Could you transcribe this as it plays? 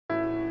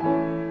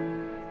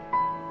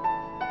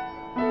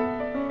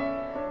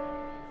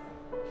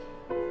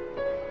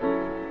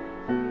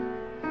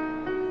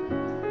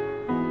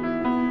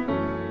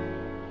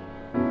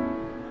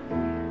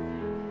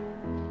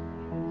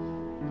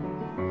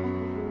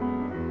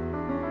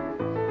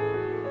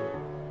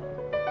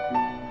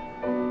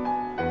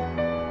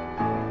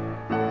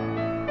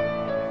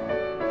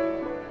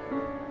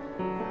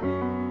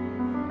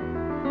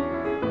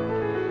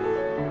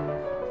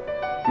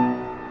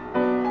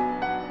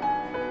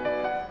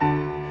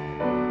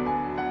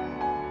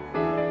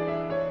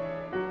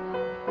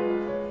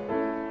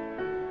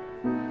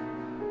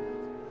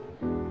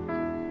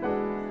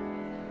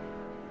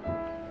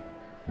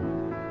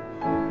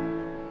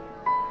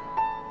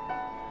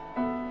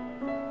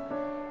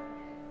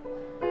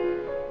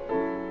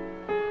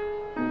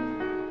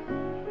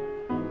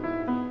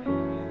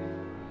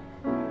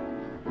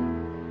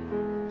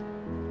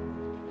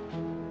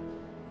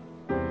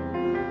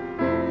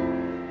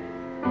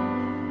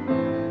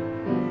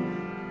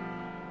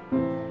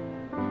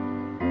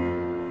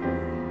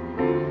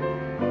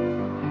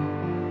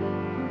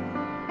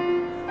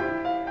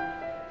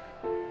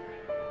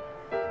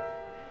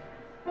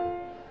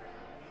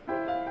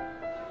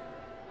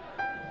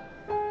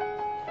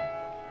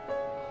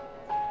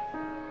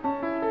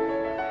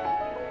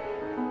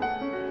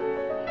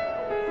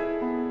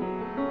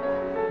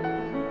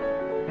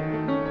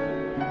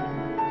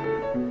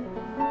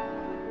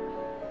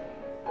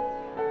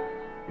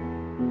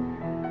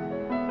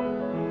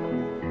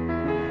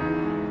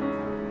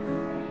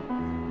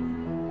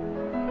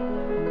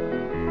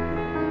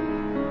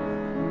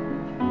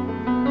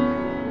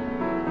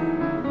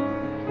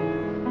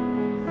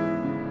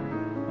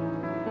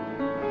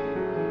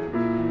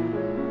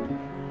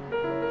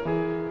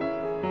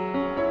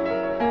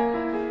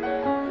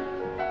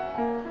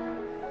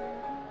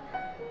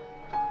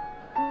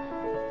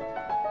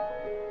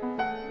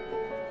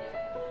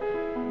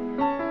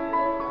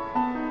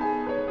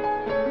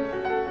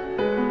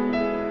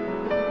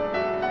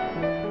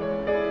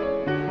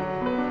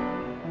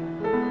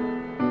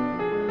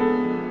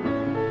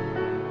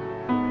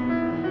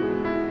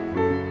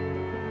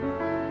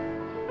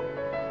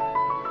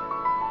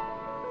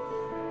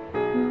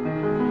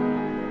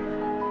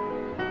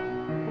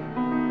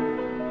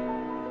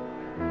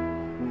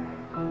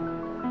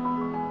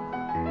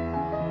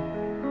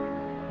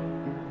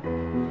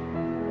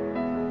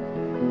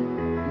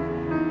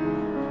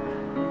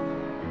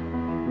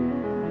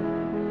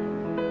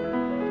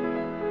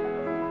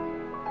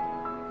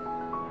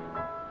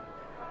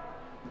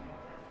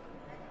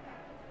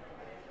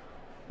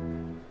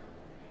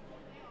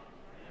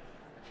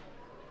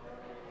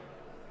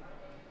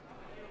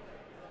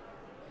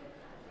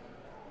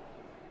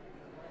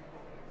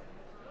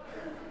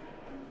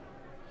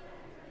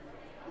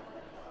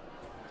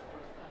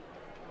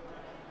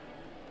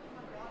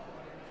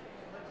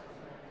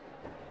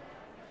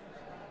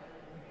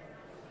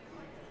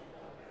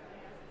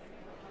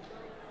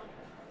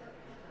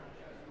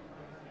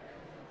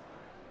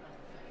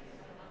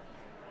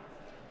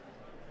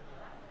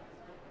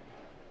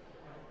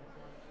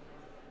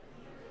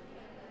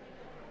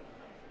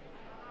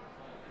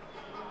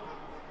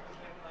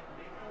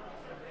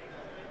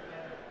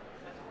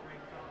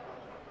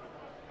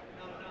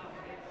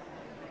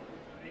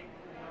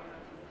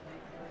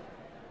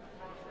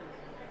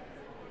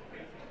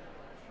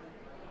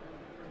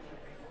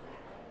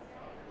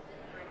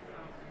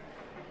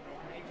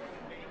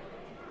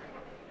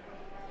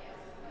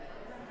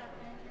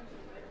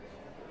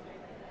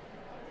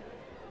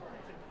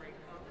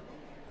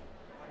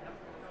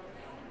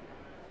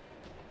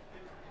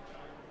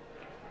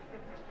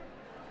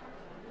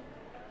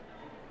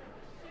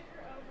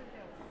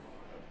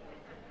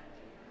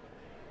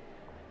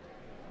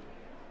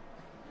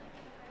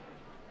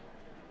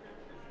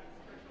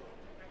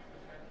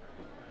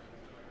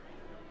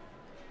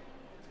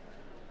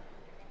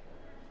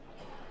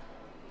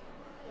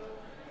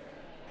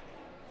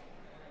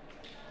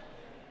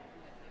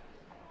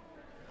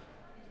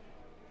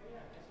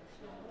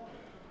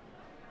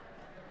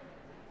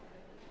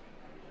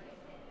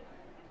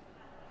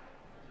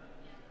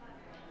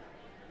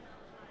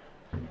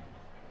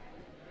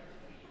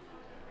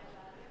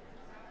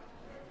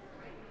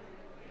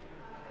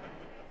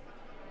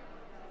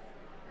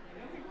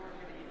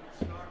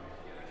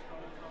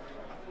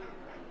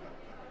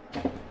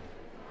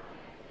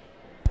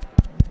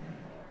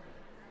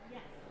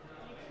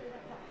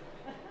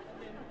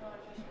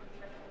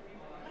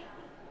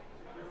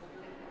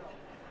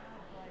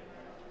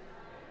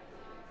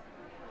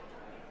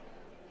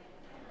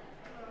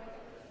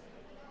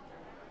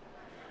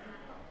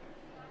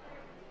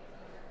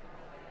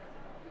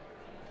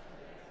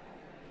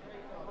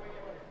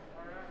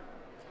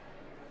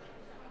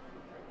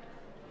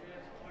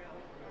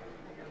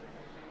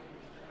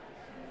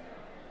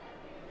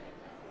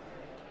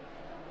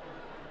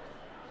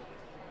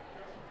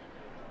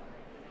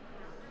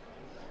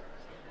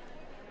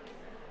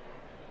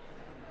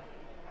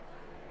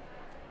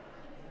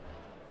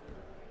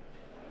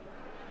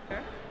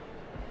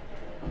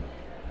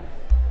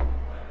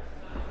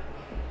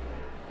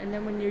And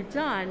then when you're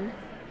done,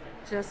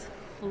 just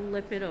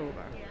flip it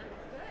over. Okay.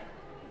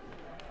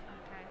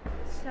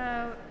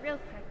 So, real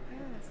quick,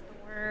 where is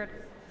the word?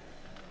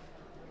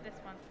 This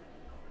one.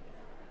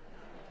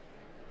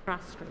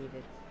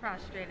 Prostrated.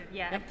 Prostrated.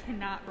 Yeah, Yep. I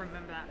cannot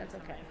remember that. That's for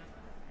some okay. reason.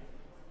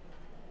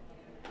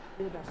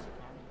 Do the best you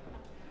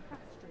can.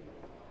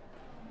 Prostrated.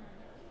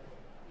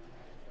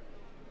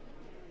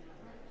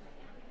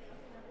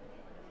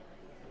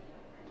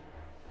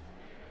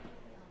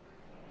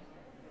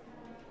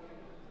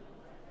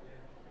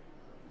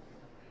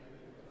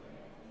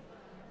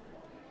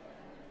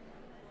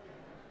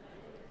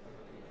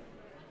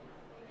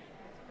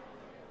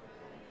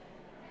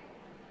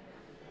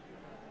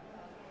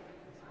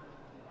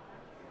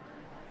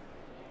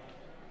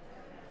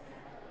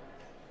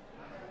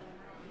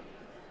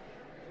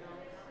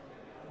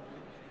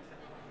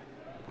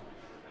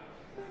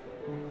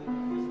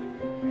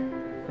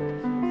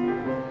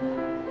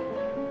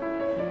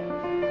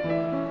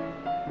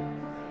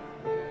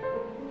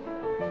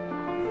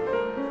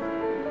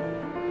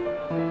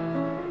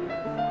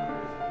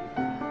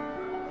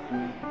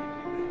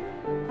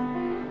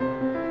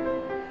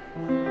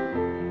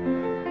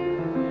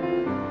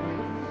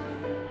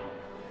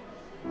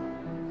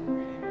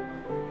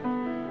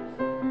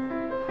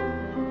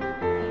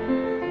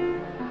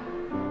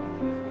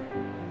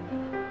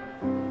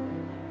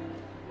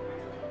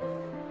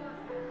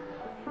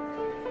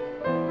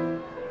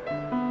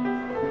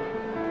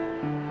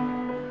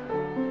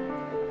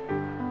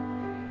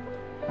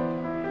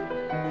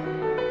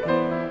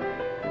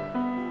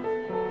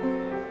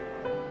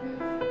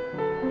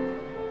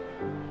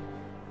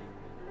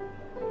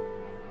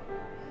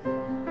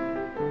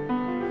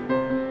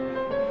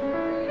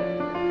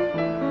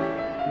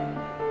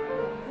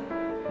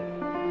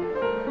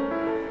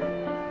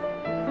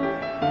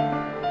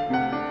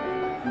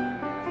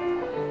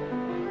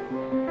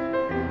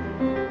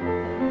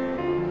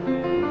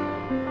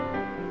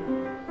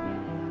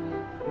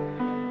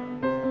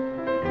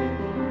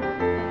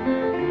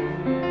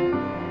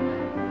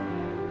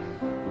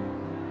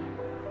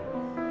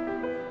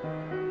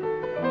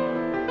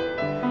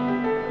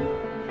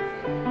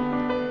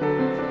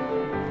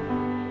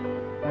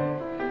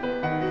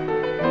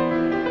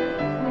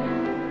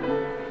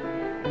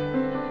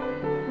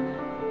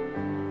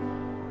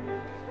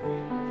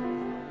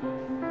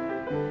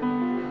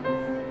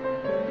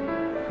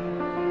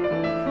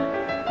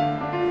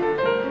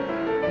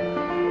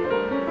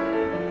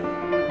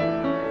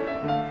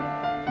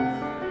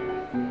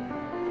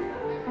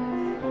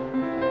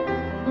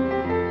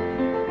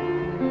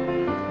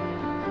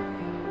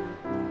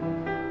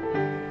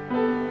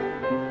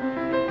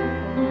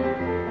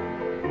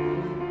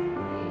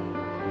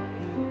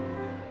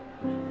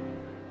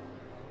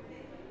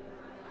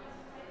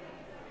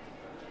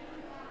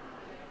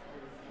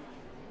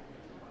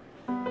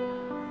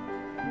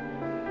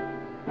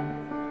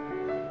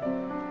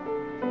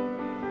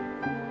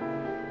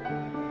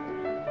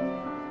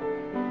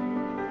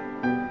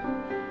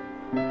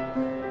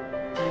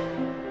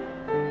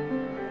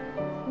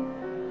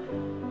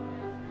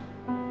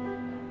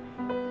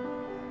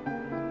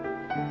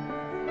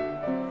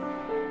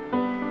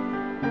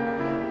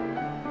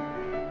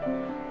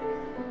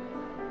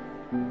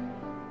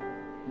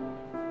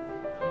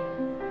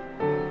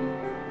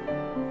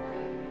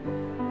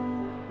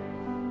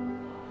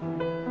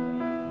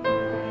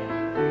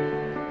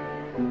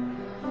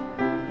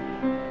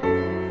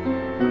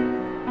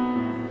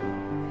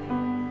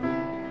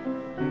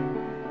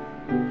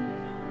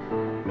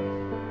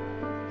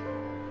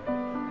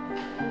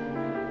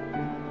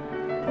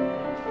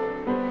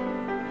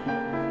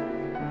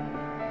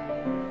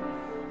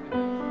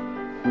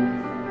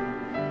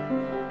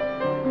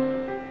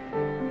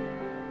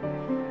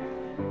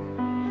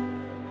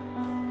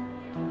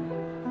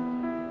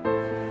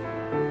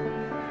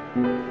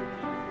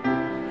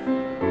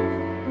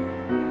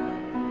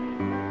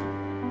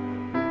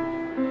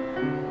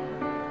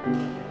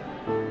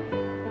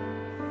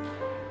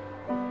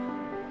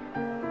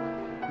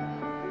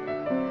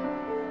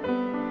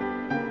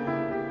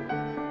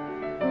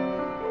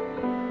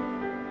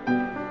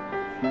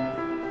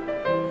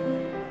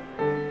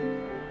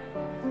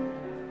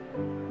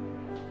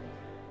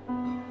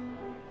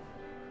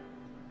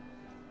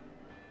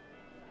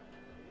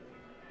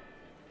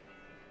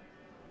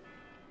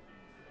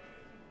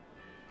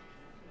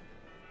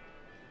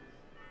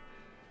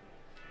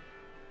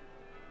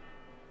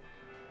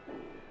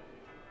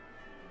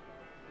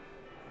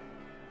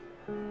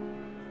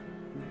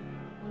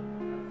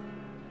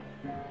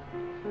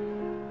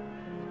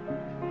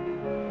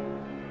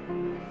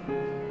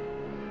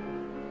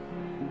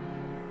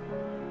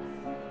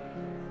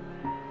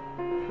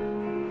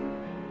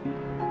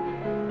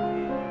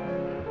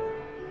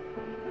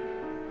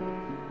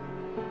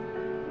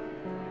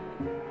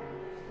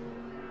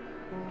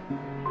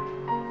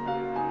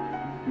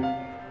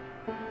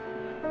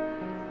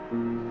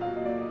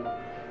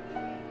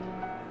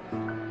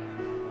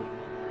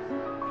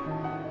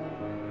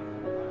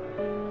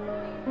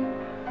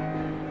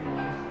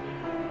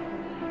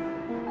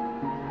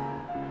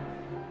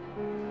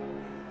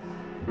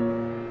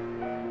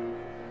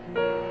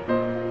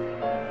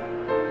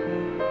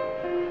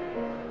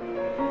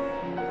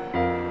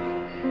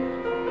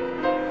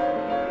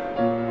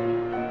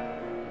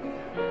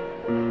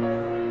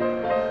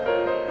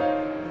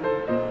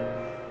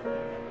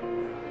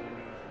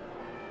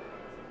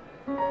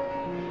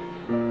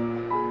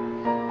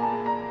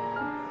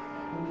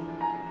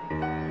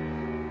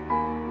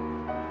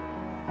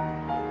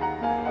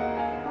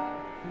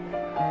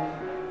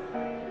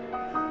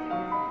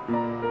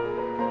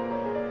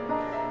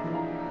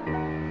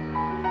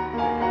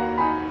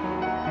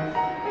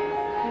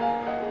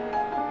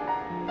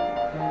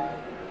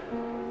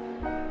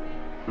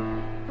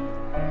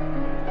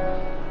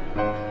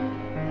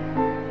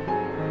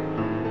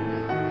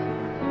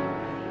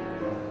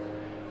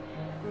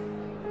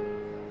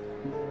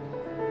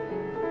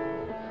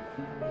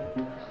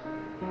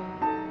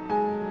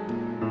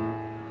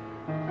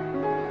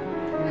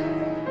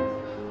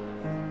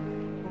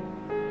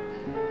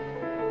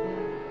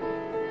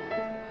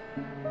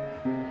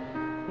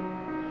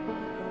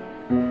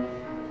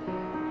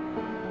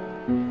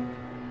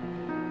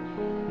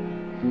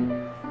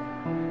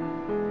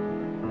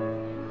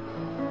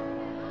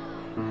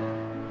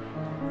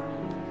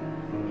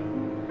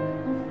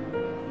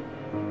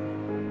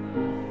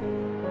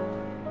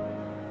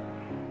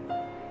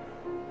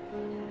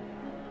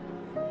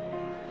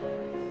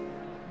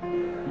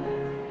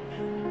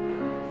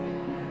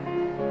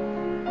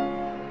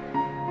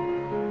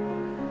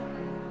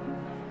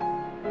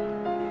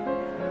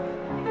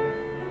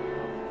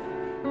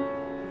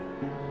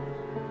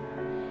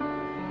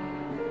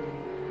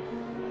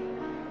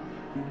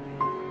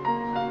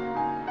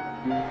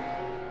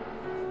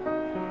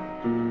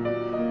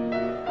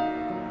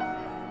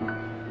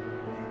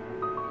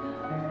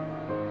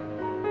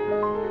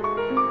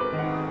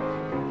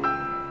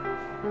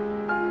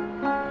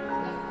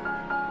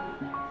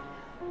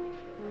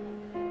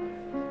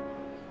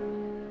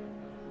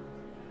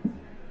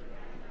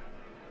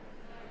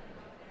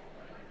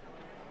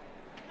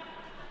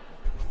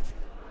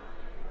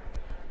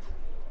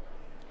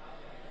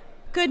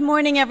 Good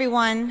morning,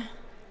 everyone.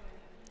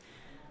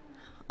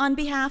 On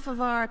behalf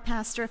of our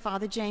pastor,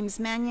 Father James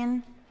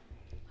Mannion,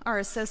 our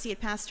associate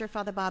pastor,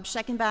 Father Bob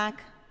Scheckenbach,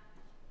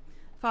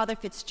 Father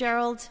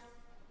Fitzgerald,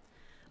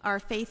 our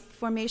faith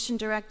formation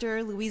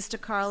director, Louise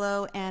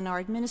DiCarlo, and our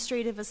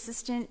administrative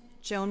assistant,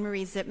 Joan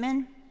Marie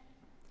Zipman,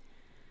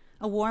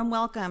 a warm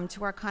welcome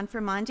to our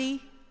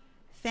confirmandi,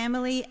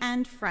 family,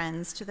 and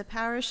friends to the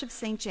parish of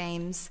St.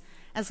 James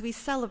as we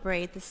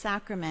celebrate the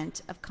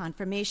sacrament of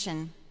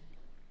confirmation.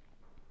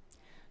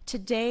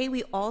 Today,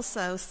 we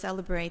also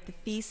celebrate the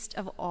Feast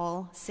of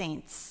All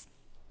Saints.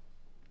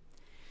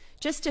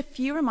 Just a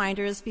few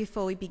reminders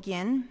before we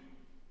begin.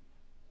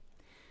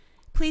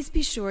 Please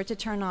be sure to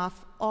turn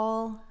off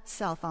all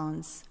cell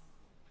phones.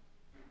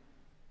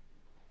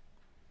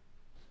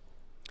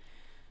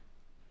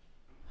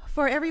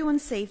 For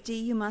everyone's safety,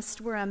 you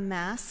must wear a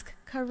mask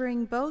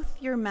covering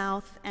both your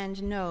mouth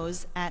and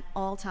nose at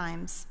all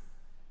times.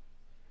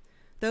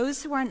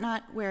 Those who are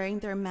not wearing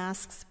their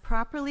masks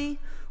properly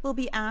will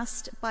be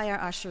asked by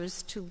our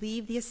ushers to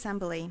leave the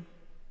assembly.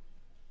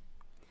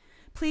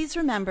 Please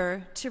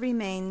remember to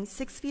remain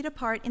 6 feet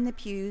apart in the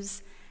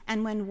pews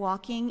and when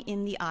walking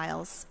in the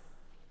aisles.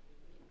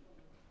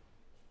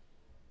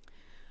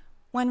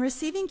 When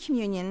receiving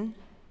communion,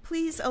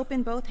 please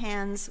open both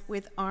hands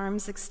with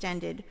arms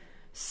extended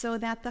so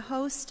that the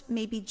host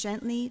may be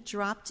gently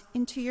dropped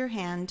into your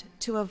hand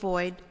to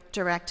avoid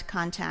direct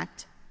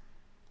contact.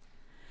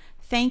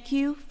 Thank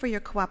you for your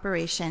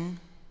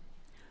cooperation.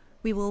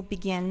 We will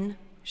begin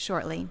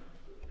shortly.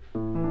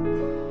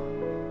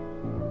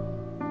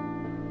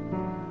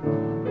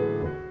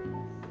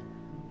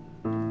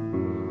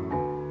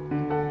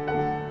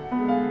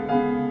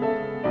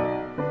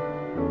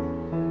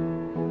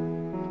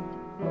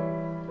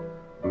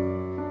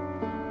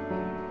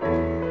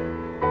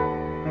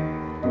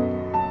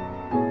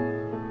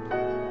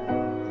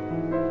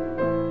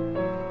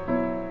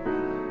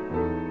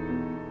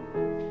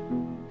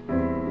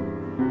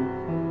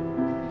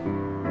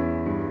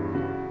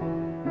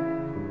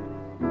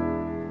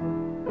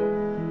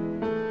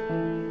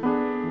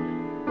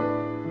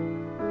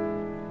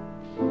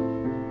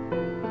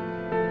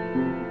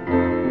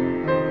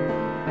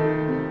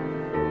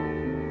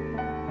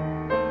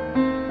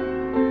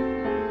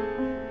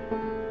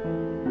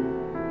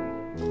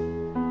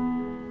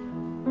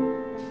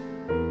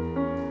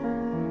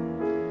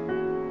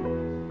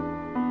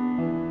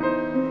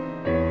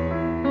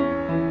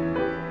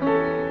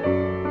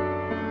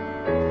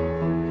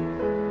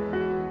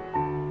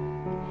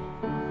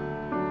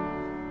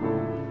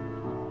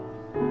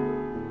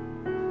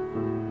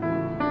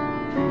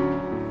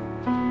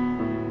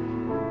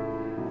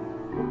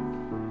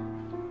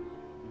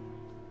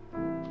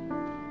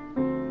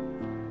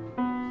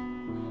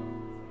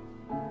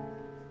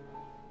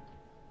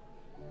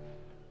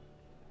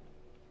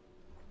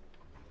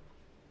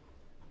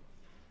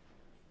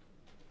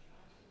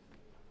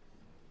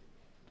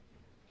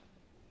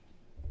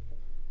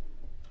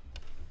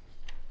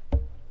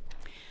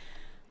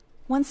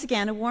 Once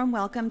again, a warm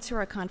welcome to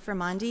our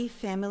confirmandi,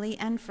 family,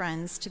 and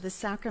friends to the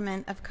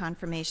sacrament of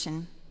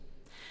confirmation.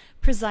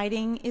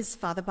 Presiding is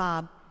Father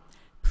Bob.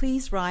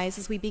 Please rise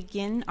as we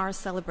begin our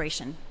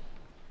celebration.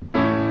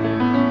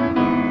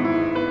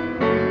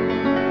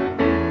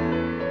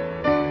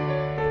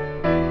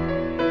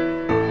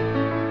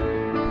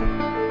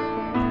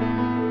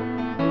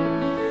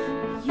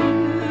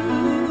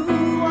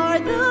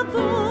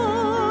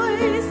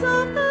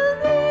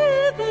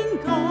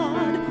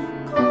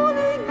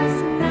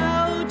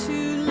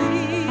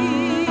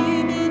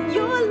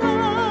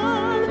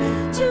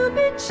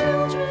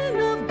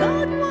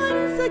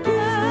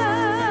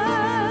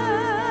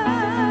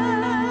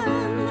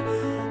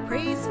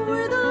 Praise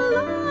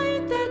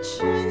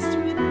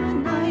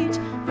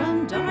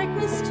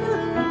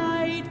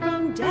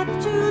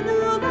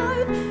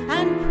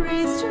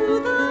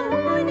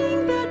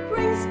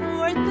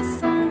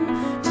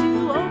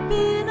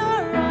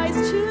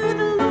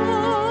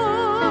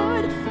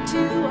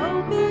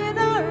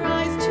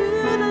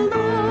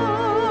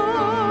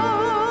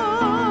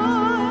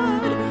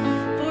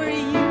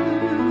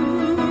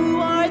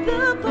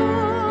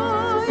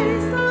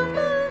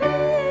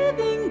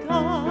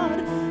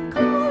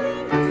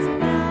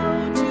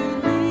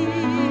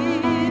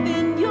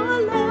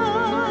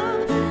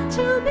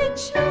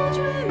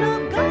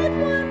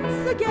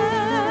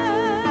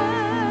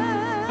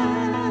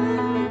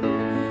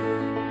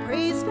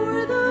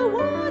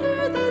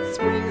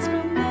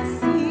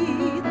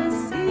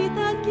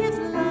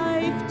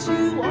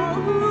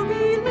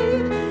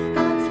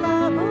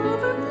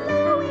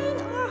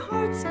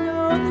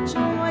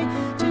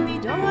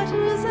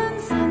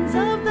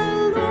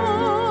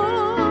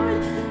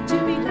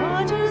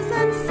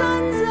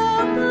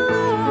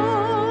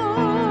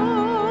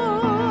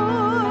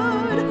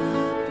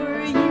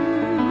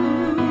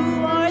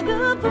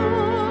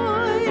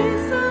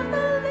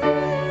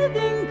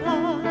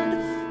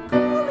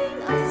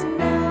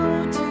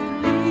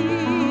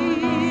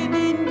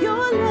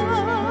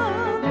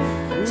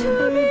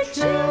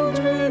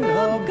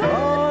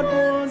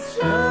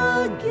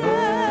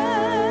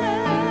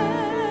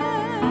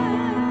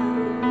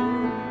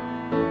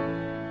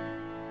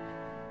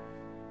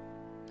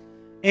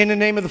In the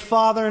name of the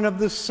Father, and of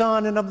the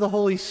Son, and of the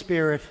Holy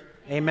Spirit.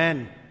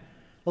 Amen.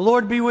 The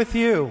Lord be with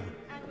you.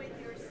 And with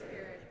your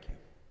spirit.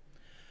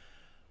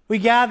 We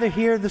gather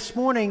here this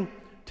morning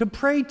to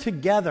pray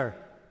together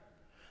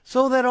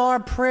so that our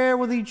prayer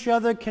with each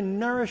other can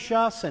nourish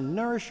us and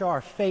nourish our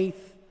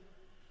faith.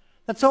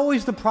 That's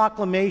always the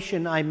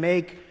proclamation I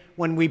make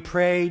when we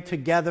pray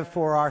together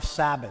for our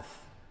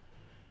Sabbath.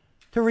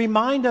 To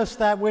remind us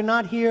that we're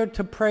not here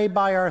to pray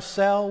by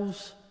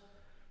ourselves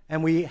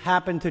and we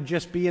happen to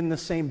just be in the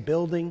same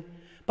building,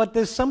 but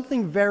there's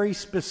something very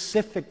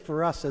specific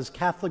for us as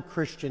Catholic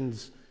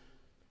Christians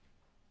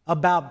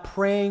about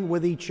praying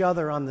with each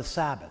other on the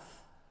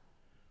Sabbath.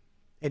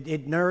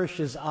 It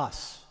nourishes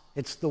us.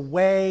 It's the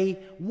way,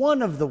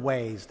 one of the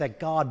ways that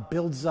God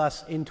builds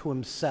us into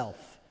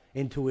himself,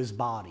 into his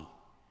body.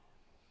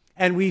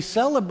 And we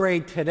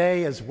celebrate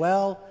today as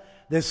well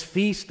this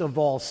Feast of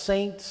All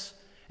Saints,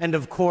 and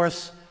of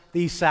course,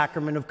 the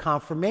sacrament of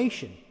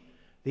confirmation,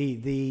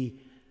 the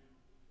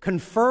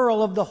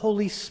conferral of the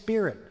Holy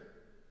Spirit,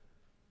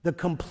 the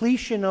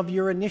completion of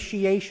your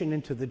initiation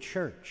into the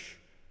church.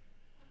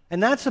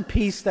 And that's a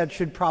piece that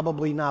should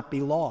probably not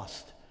be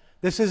lost.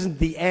 This isn't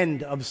the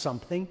end of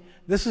something.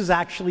 This is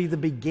actually the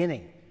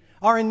beginning.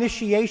 Our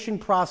initiation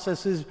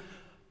process is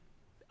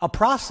a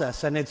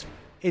process, and it's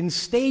in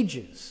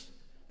stages.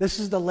 This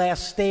is the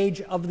last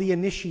stage of the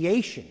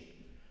initiation.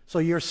 So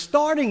you're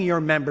starting your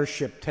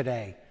membership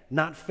today,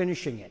 not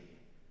finishing it.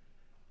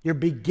 You're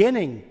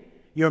beginning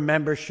your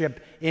membership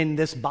in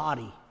this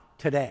body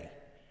today.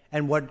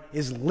 And what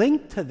is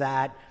linked to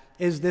that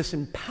is this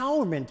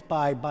empowerment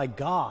by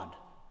God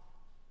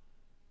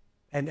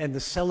and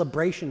the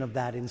celebration of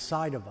that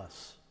inside of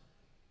us.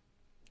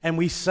 And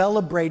we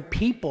celebrate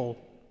people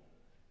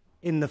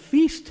in the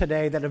feast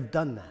today that have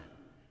done that.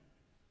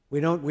 We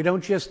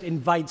don't just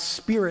invite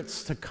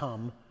spirits to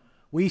come.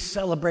 We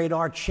celebrate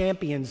our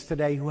champions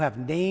today who have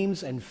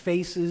names and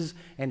faces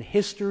and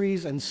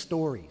histories and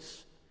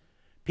stories.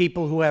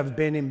 People who have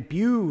been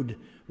imbued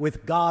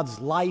with God's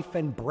life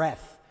and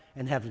breath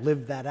and have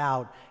lived that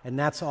out. And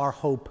that's our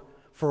hope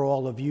for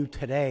all of you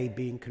today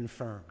being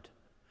confirmed.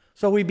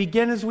 So we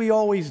begin as we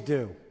always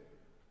do,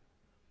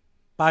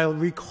 by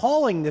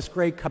recalling this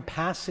great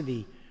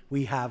capacity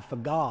we have for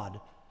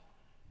God,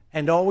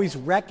 and always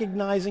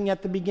recognizing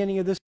at the beginning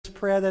of this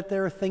prayer that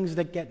there are things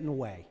that get in the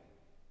way,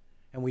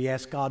 and we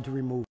ask God to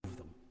remove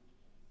them.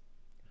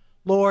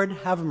 Lord,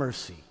 have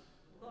mercy.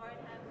 Lord,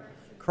 have mercy.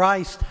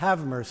 Christ,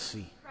 have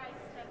mercy. Christ,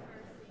 have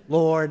mercy.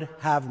 Lord,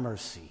 have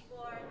mercy.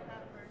 Lord,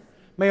 have mercy.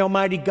 May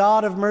Almighty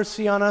God have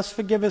mercy on us,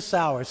 forgive us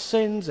our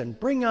sins, and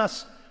bring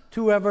us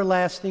to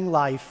everlasting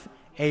life.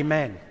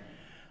 Amen.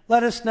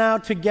 Let us now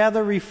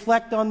together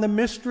reflect on the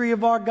mystery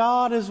of our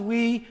God as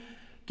we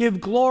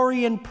give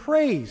glory and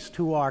praise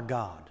to our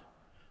God.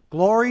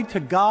 Glory to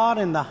God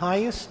in the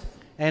highest,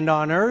 and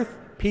on earth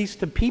peace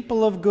to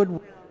people of good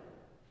will.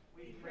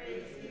 We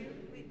praise you,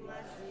 we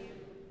bless you,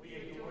 we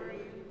adore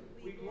you,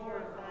 we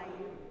glorify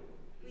you.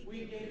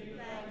 We give you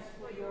thanks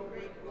for your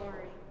great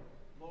glory.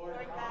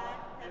 Lord God,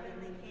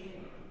 heavenly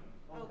King,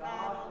 O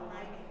God,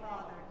 almighty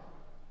Father,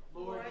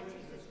 Lord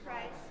Jesus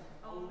Christ,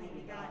 only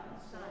begotten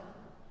Son,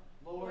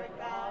 Lord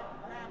God,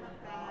 Lamb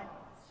of God,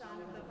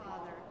 Son of the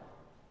Father,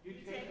 you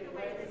take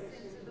away the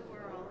sins of the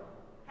world,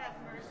 have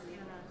mercy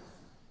on us.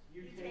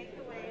 You take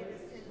away the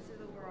sins of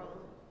the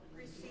world,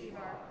 receive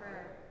our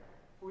prayer.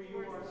 For you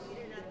are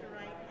seated at the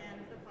right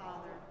hand of the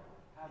Father,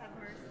 have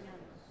mercy on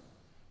us.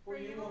 For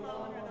you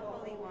alone are the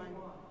Holy One,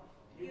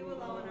 you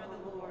alone are the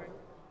Lord,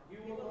 you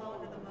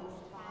alone are the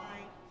Most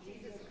High,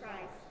 Jesus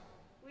Christ,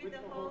 with the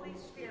Holy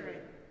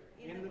Spirit,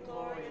 in the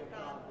glory of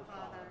God the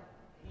Father.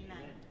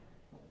 Amen.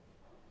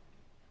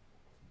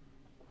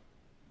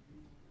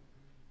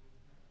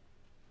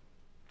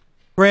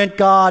 Grant,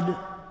 God,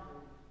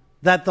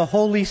 that the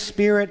Holy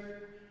Spirit,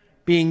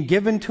 being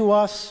given to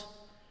us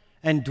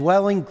and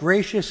dwelling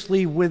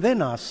graciously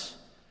within us,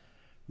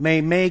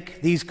 may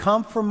make these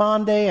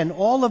confirmandi and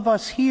all of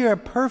us here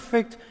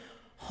perfect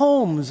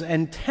homes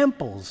and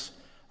temples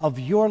of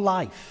your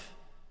life.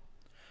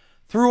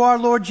 Through our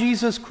Lord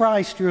Jesus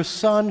Christ, your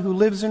Son, who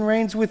lives and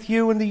reigns with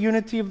you in the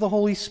unity of the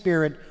Holy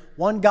Spirit,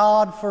 one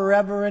God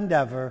forever and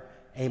ever.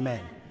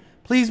 Amen.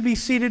 Please be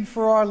seated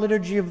for our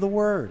liturgy of the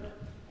Word.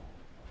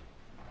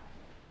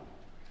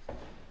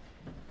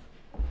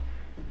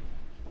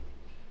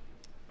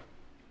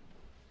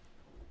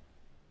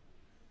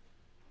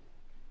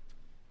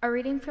 A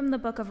reading from the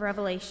book of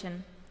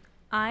Revelation.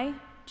 I,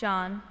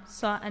 John,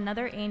 saw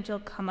another angel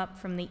come up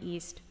from the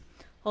east,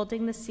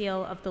 holding the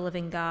seal of the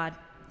living God.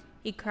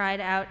 He cried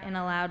out in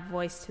a loud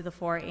voice to the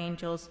 4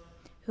 angels,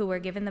 who were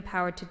given the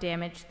power to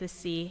damage the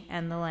sea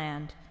and the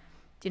land.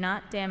 Do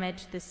not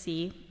damage the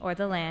sea or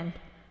the land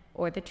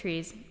or the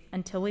trees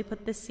until we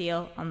put the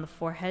seal on the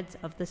foreheads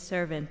of the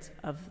servants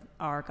of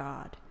our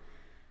God.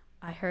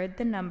 I heard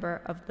the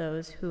number of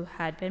those who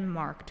had been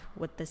marked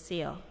with the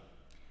seal.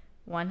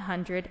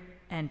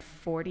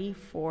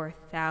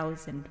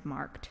 144,000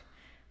 marked,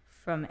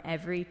 from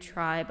every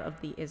tribe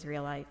of the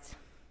Israelites.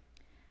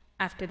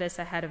 After this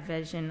I had a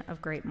vision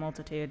of great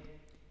multitude,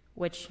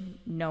 which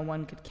no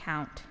one could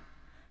count.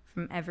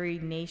 From every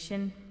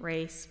nation,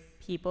 race,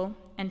 people,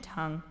 and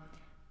tongue,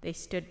 they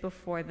stood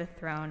before the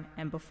throne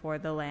and before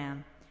the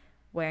Lamb,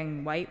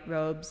 wearing white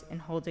robes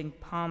and holding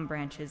palm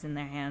branches in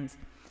their hands.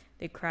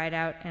 They cried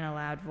out in a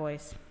loud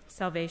voice,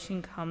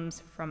 "Salvation comes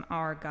from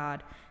our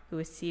God, who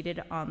is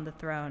seated on the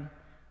throne,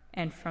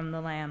 and from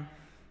the Lamb."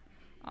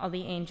 All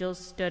the angels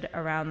stood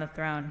around the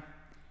throne,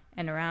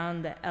 and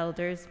around the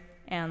elders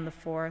and the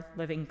 4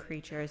 living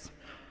creatures.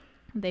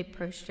 They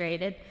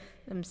prostrated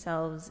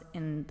themselves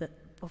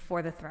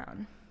before the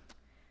throne,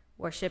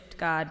 worshipped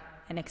God,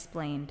 and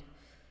explained,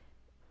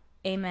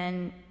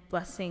 "Amen,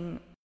 blessing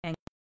and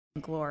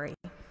glory,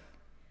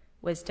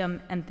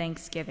 wisdom and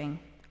thanksgiving,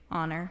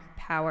 honor,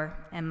 power,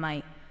 and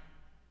might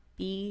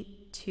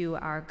be to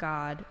our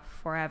God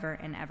forever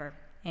and ever.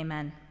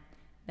 Amen."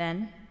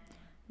 Then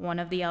one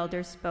of the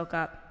elders spoke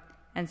up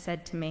and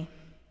said to me,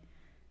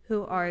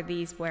 "Who are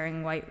these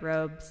wearing white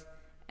robes,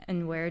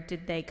 and where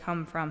did they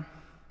come from?"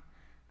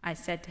 I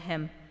said to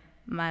him,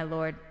 "My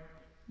Lord,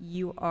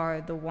 you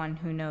are the one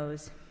who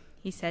knows."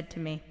 He said to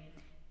me,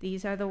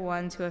 "These are the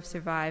ones who have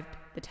survived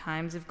the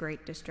times of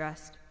great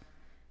distress.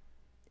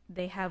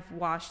 They have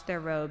washed their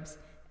robes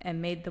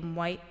and made them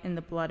white in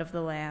the blood of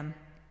the Lamb."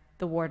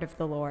 The word of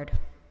the Lord.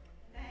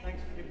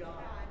 Thanks be to God.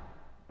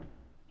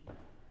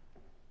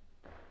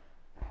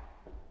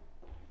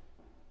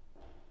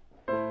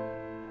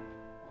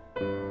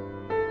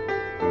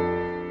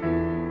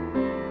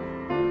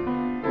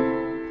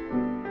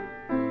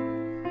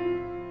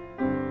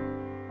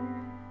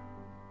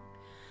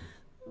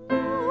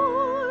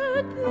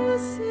 Lord,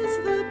 this is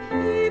the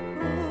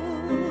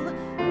people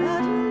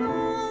that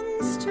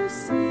longs to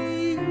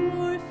see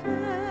your face.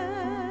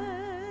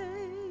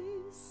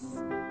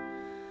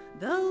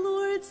 The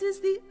Lord's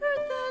is the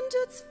earth and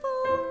its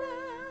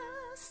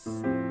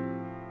fullness,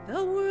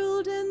 the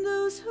world and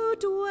those who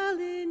dwell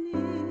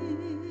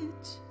in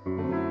it.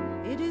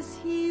 It is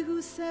he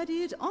who set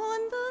it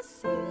on the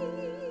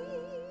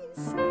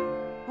seas,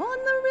 on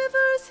the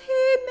rivers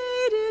he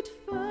made it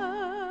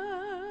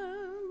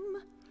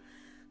firm.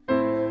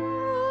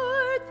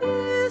 Lord,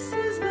 this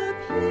is the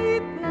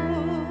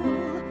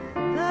people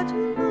that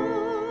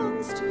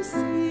longs to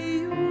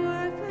see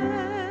your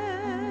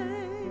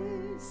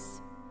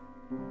face.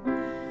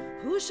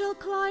 Who shall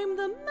climb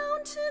the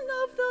mountain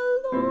of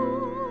the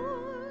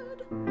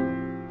Lord?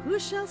 Who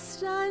shall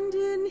stand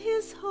in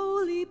his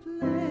holy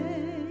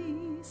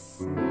place?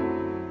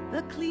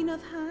 The clean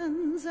of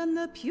hands and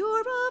the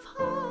pure of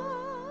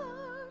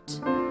heart,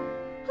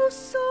 whose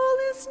soul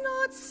is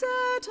not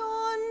set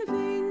on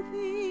vain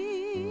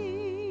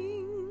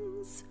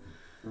things.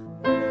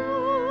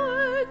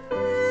 Lord,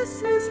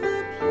 this is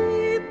the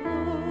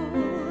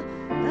people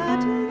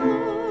that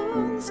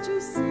longs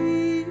to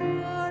see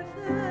your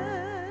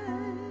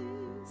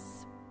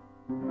face.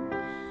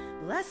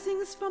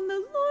 Blessings from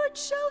the Lord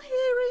shall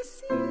he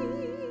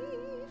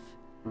receive,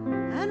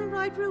 and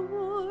right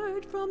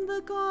reward from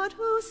the God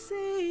who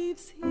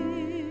saves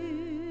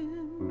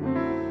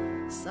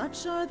him.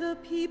 Such are the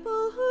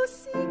people who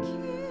seek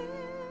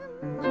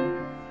him,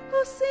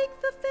 who seek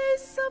the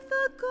face of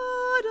the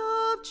God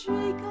of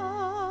Jacob.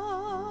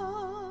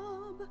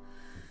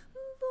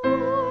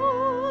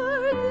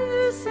 Lord,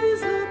 this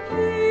is the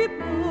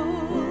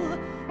people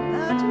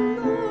that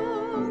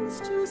longs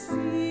to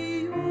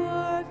see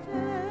your face.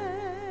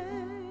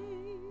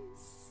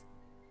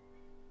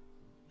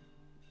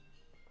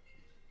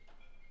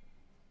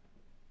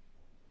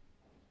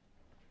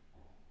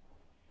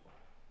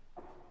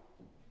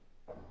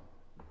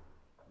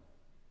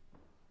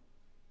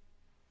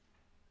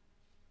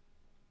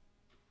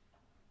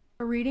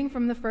 A reading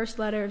from the first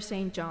letter of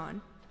St.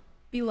 John.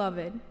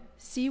 Beloved,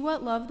 see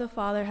what love the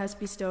Father has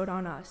bestowed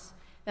on us,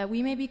 that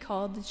we may be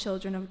called the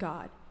children of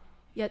God.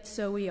 Yet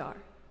so we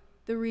are.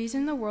 The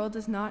reason the world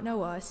does not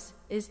know us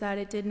is that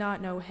it did not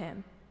know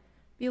him.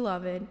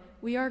 Beloved,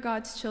 we are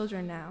God's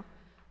children now.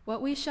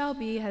 What we shall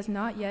be has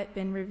not yet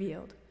been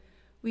revealed.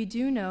 We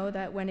do know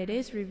that when it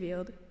is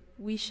revealed,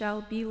 we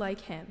shall be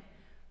like him,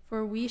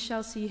 for we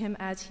shall see him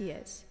as he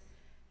is.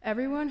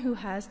 Everyone who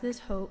has this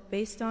hope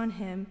based on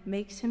him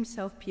makes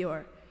himself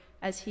pure,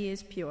 as he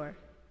is pure.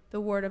 The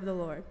word of the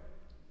Lord.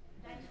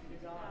 Thanks be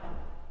to God.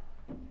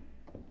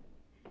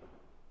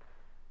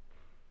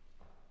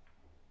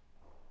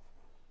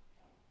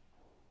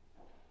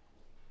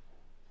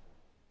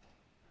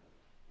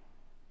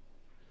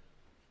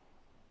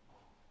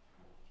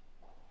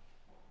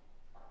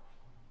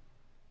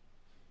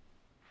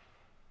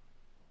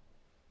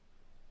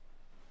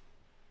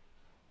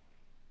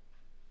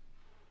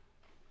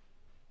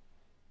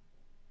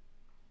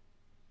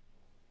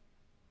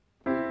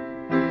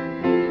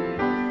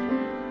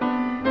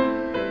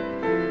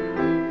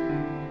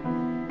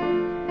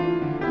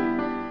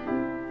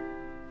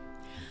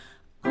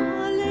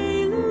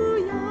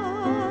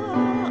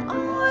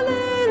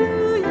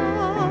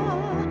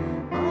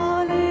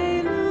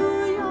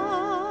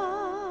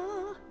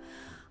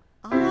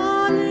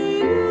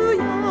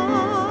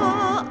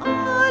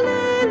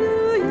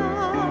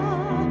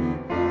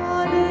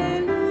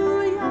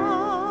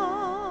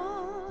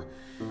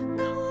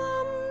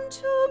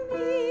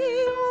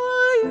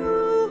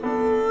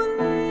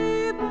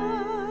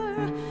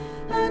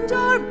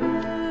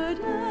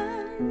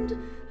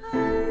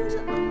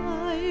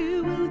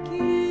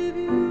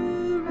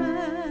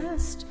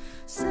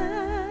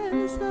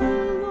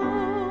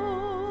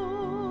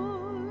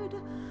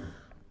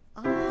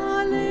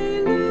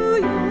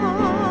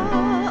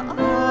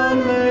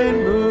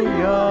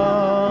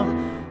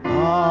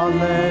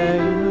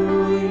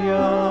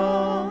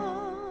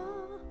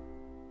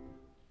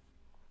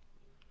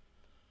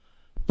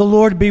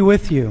 Lord be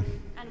with you.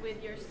 And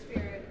with your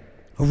spirit.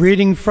 A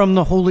reading from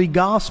the Holy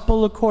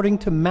Gospel according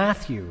to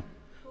Matthew.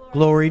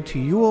 Glory to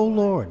you, O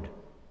Lord.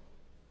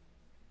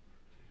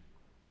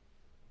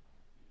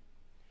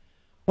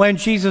 When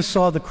Jesus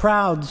saw the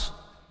crowds,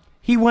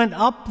 he went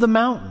up the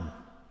mountain.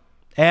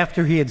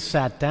 After he had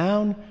sat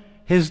down,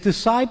 his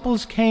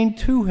disciples came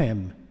to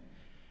him.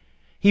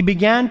 He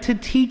began to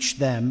teach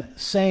them,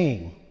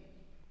 saying,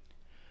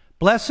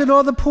 "Blessed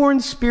are the poor in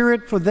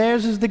spirit, for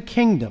theirs is the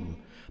kingdom.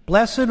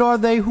 Blessed are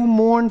they who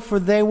mourn, for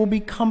they will be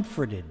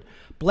comforted.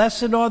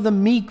 Blessed are the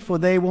meek, for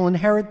they will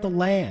inherit the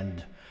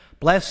land.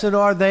 Blessed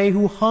are they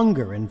who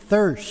hunger and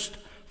thirst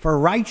for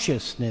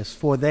righteousness,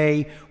 for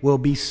they will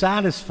be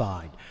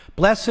satisfied.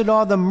 Blessed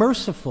are the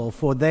merciful,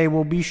 for they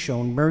will be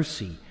shown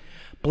mercy.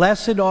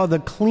 Blessed are the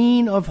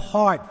clean of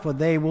heart, for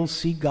they will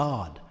see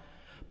God.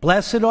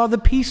 Blessed are the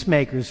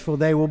peacemakers, for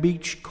they will be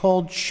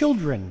called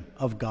children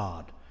of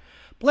God.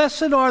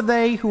 Blessed are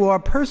they who are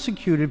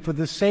persecuted for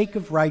the sake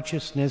of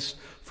righteousness,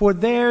 for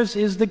theirs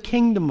is the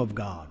kingdom of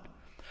God.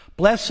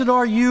 Blessed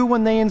are you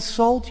when they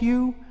insult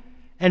you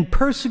and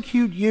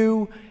persecute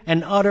you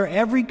and utter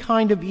every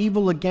kind of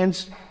evil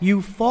against you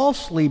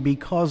falsely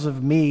because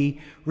of me.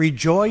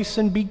 Rejoice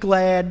and be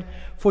glad,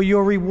 for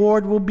your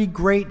reward will be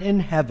great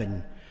in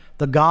heaven."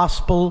 The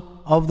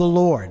Gospel of the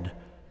Lord.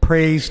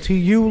 Praise to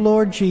you,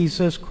 Lord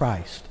Jesus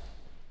Christ.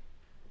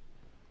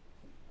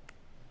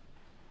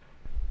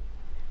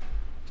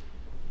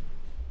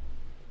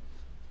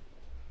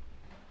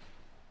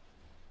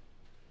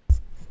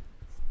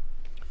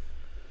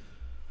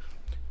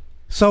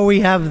 So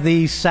we have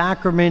the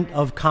sacrament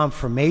of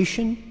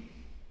confirmation,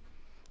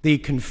 the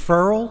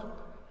conferral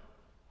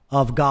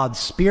of God's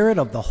Spirit,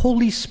 of the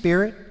Holy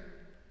Spirit.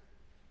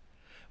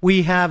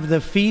 We have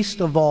the Feast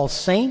of All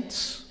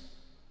Saints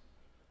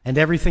and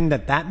everything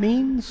that that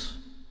means.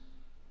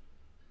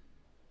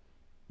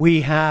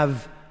 We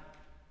have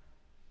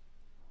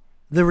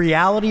the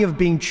reality of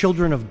being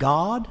children of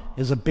God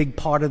is a big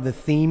part of the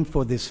theme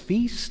for this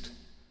feast.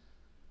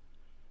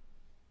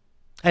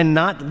 And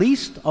not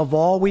least of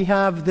all, we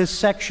have this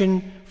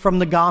section from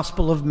the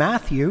Gospel of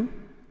Matthew,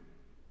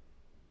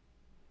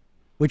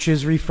 which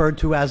is referred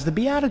to as the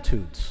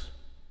Beatitudes.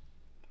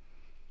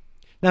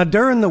 Now,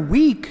 during the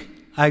week,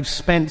 I've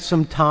spent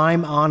some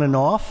time on and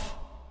off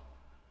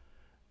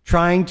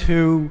trying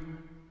to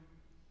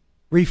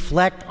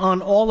reflect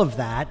on all of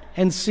that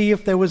and see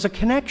if there was a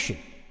connection.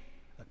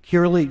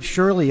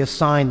 Surely a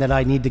sign that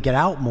I need to get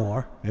out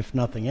more, if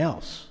nothing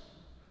else.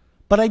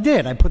 But I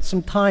did. I put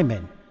some time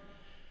in.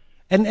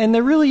 And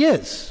there really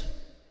is.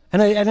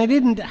 And I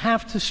didn't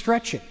have to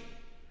stretch it.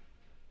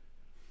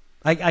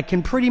 I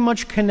can pretty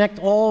much connect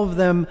all of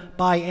them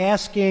by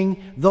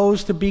asking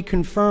those to be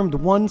confirmed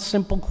one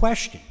simple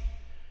question.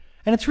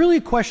 And it's really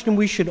a question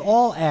we should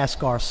all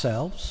ask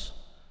ourselves,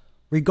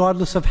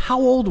 regardless of how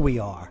old we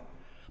are.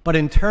 But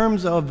in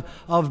terms of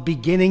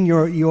beginning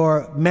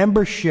your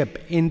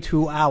membership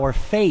into our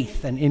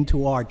faith and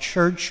into our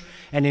church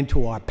and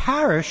into our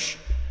parish,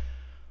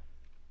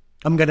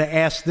 I'm going to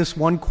ask this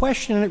one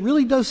question, and it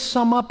really does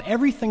sum up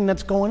everything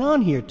that's going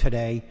on here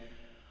today.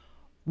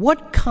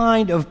 What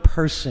kind of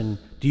person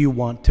do you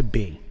want to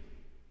be?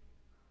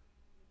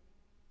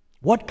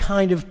 What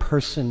kind of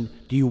person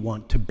do you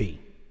want to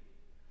be?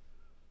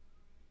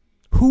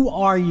 Who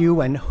are you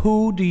and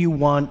who do you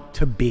want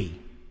to be?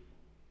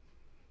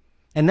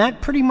 And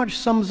that pretty much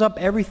sums up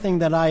everything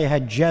that I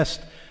had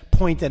just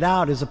pointed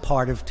out as a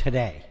part of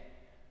today.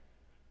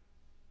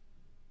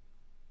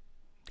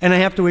 And I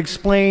have to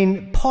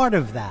explain part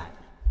of that,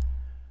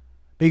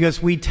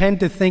 because we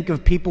tend to think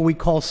of people we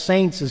call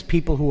saints as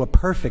people who are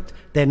perfect.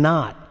 They're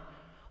not.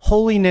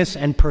 Holiness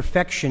and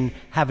perfection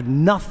have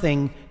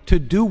nothing to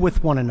do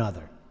with one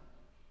another.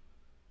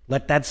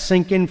 Let that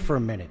sink in for a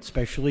minute,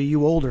 especially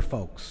you older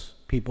folks,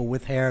 people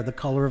with hair the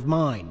color of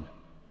mine.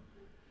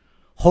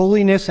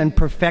 Holiness and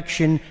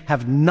perfection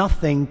have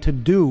nothing to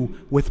do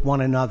with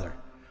one another.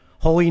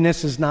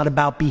 Holiness is not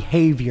about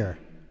behavior.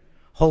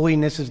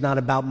 Holiness is not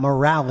about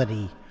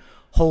morality.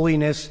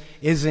 Holiness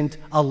isn't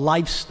a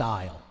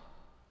lifestyle.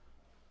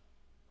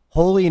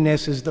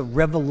 Holiness is the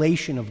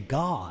revelation of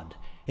God.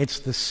 It's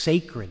the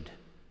sacred.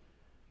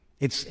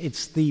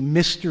 It's the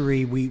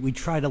mystery we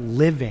try to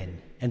live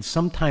in, and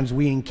sometimes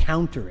we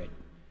encounter it.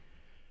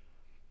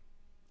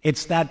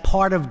 It's that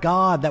part of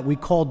God that we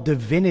call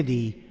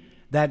divinity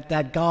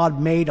that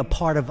God made a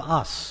part of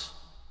us.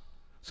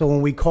 So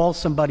when we call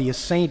somebody a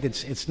saint,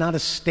 it's not a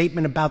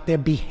statement about their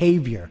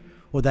behavior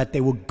or that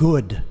they were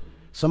good.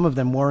 Some of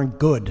them weren't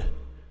good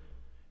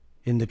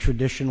in the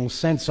traditional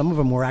sense. Some of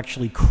them were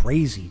actually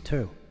crazy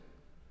too.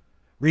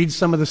 Read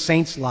some of the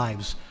saints'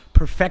 lives.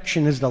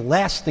 Perfection is the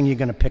last thing you're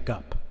going to pick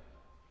up.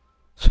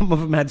 Some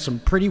of them had some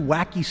pretty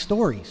wacky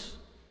stories.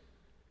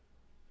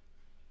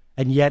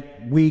 And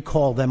yet we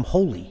call them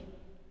holy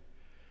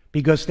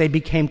because they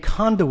became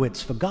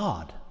conduits for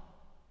God.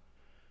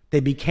 They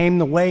became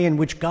the way in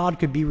which God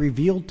could be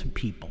revealed to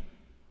people.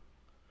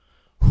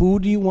 Who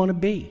do you want to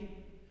be?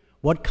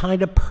 What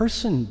kind of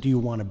person do you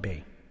want to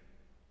be?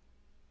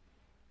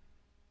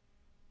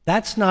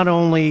 That's not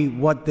only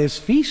what this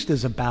feast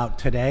is about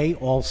today,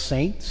 All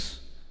Saints,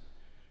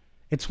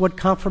 it's what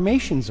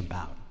confirmation's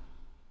about.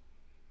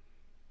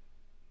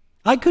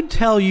 I could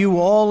tell you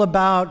all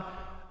about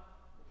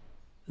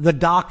the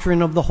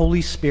doctrine of the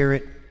Holy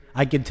Spirit.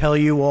 I could tell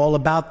you all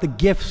about the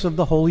gifts of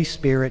the Holy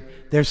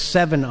Spirit. There's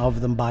 7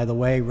 of them, by the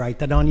way. Write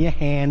that on your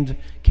hand in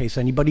case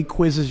anybody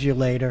quizzes you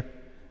later.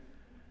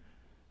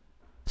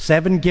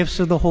 7 gifts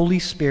of the Holy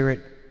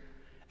Spirit.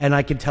 And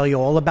I could tell you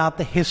all about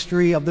the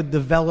history of the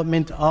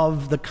development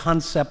of the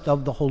concept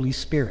of the Holy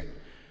Spirit.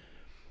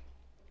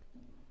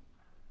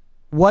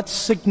 What's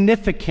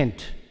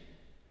significant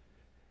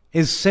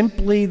is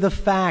simply the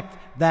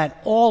fact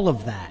that all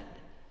of that,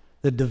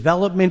 the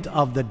development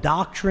of the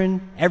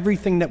doctrine,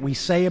 everything that we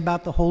say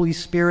about the Holy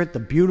Spirit, the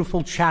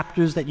beautiful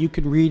chapters that you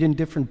can read in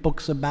different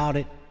books about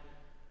it,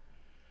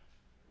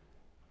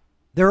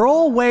 they're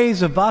all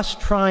ways of us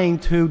trying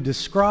to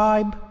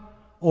describe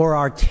or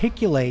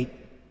articulate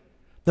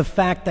the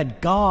fact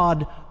that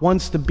God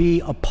wants to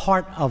be a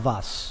part of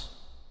us.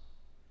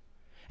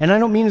 And I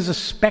don't mean as a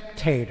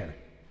spectator.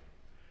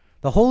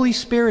 The Holy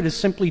Spirit is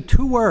simply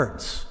 2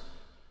 words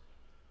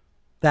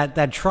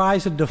that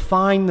tries to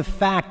define the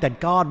fact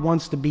that God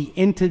wants to be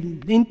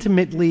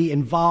intimately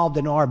involved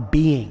in our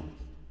being.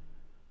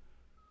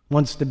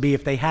 Wants to be,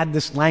 if they had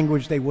this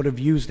language, they would have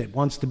used it.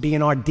 Wants to be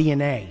in our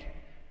DNA.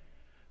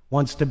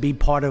 Wants to be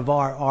part of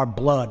our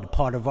blood,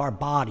 part of our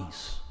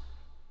bodies.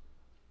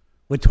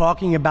 We're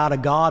talking about a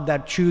God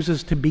that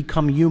chooses to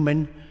become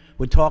human.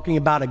 We're talking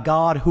about a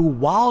God who,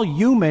 while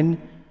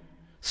human,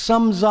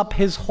 sums up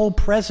his whole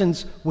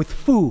presence with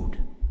food.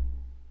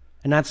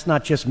 And that's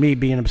not just me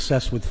being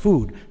obsessed with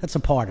food. That's a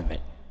part of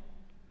it.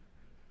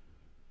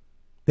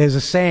 There's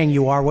a saying,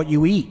 you are what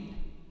you eat.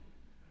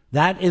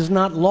 That is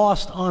not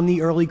lost on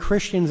the early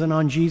Christians and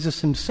on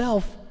Jesus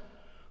himself,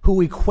 who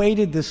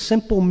equated the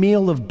simple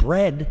meal of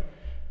bread,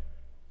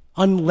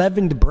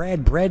 unleavened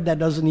bread, bread that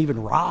doesn't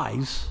even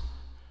rise,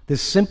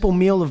 this simple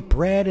meal of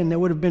bread, and there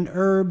would have been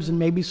herbs and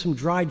maybe some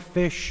dried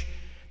fish.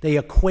 They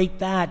equate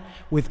that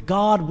with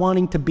God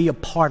wanting to be a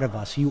part of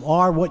us. You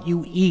are what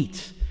you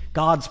eat.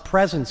 God's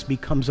presence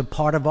becomes a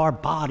part of our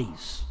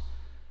bodies.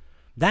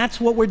 That's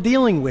what we're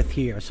dealing with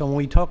here. So when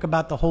we talk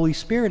about the Holy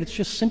Spirit, it's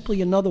just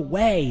simply another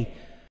way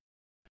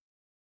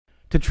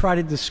to try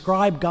to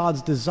describe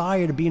God's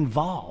desire to be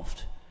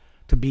involved,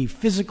 to be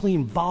physically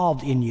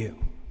involved in you.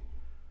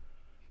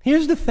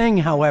 Here's the thing,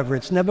 however,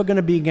 it's never going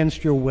to be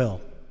against your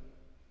will.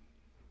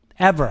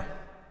 Ever.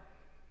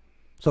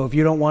 So if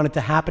you don't want it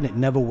to happen, it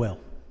never will.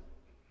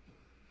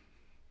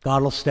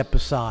 God will step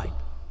aside.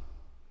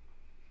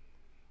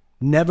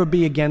 Never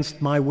be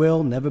against my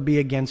will, never be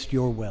against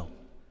your will.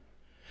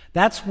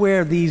 That's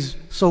where these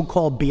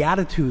so-called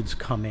Beatitudes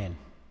come in.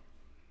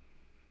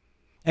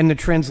 And the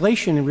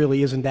translation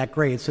really isn't that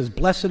great. It says,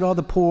 blessed are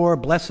the poor,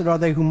 blessed are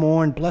they who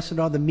mourn, blessed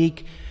are the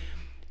meek.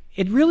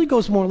 It really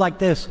goes more like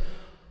this.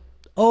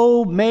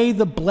 Oh, may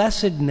the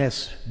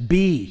blessedness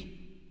be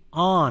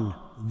on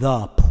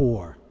the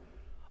poor.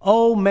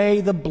 Oh,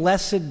 may the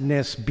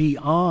blessedness be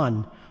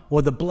on,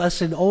 or the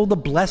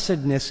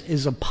blessedness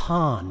is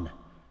upon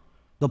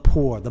the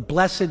poor. The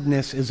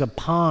blessedness is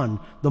upon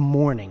the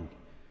mourning.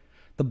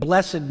 The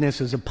blessedness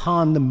is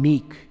upon the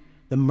meek,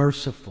 the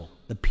merciful,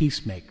 the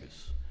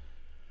peacemakers.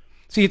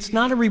 See, it's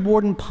not a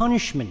reward and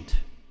punishment,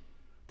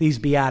 these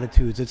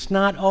Beatitudes. It's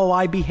not, oh,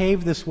 I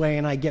behave this way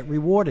and I get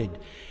rewarded.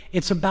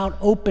 It's about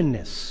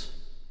openness.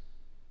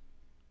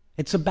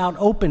 It's about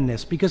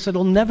openness because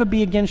it'll never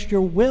be against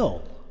your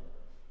will.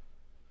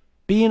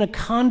 Being a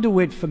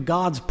conduit for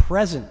God's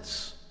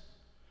presence,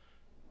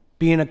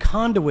 being a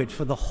conduit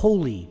for the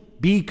holy,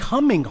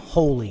 becoming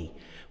holy,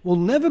 will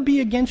never be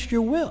against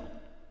your will.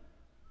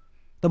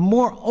 The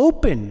more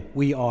open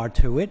we are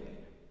to it,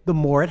 the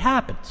more it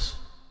happens.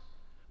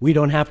 We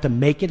don't have to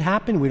make it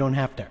happen. We don't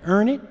have to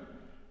earn it.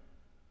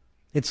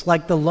 It's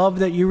like the love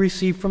that you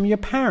receive from your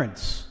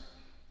parents.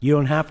 You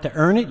don't have to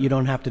earn it. You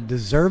don't have to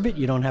deserve it.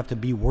 You don't have to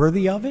be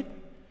worthy of it.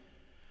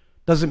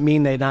 Doesn't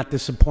mean they're not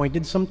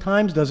disappointed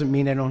sometimes. Doesn't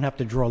mean they don't have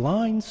to draw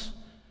lines.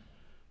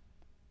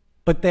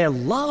 But their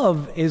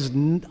love is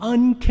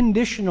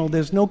unconditional.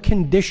 There's no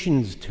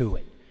conditions to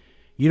it.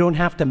 You don't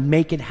have to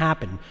make it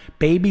happen.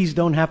 Babies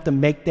don't have to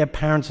make their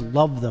parents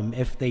love them.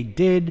 If they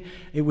did,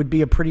 it would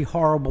be a pretty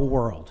horrible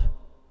world.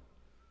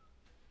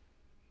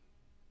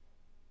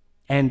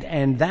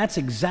 And that's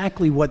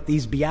exactly what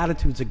these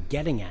Beatitudes are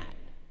getting at.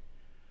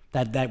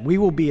 That we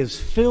will be as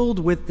filled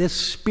with this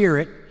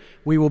Spirit,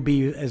 we will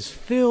be as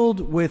filled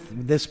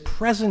with this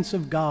presence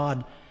of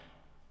God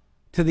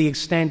to the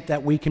extent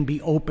that we can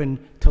be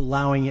open to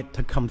allowing it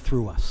to come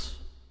through us.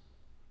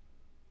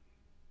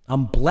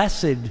 I'm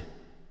blessed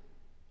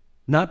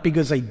not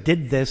because I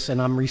did this and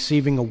I'm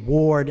receiving a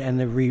reward and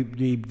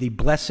the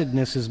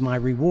blessedness is my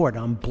reward.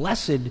 I'm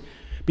blessed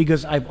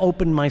because I've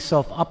opened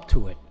myself up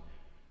to it.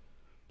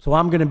 So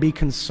I'm going to be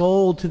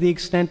consoled to the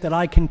extent that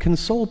I can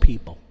console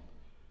people.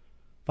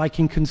 If I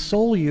can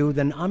console you,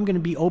 then I'm going to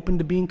be open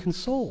to being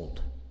consoled.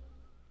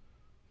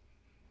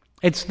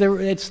 It's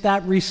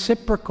that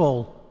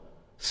reciprocal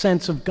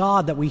sense of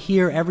God that we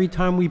hear every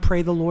time we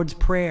pray the Lord's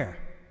Prayer.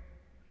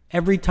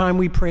 Every time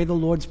we pray the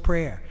Lord's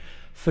Prayer.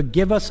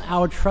 Forgive us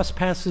our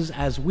trespasses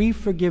as we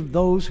forgive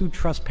those who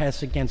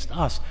trespass against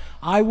us.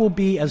 I will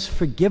be as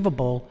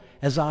forgivable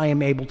as I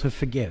am able to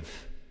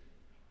forgive.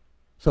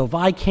 So if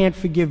I can't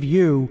forgive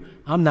you,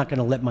 I'm not going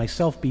to let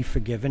myself be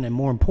forgiven. And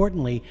more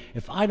importantly,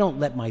 if I don't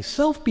let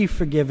myself be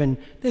forgiven,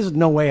 there's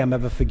no way I'm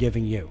ever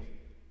forgiving you.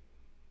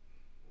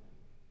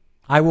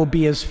 I will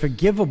be as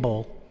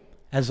forgivable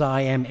as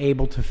I am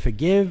able to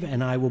forgive,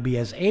 and I will be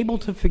as able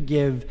to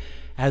forgive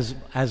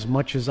as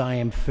much as I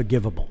am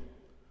forgivable.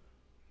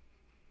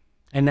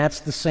 And that's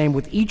the same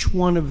with each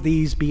one of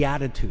these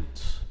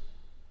Beatitudes.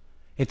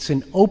 It's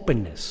an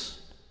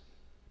openness,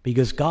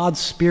 because God's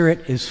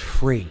Spirit is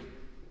free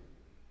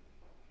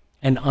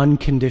and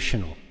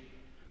unconditional.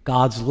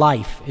 God's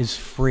life is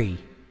free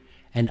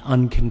and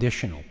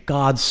unconditional.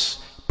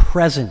 God's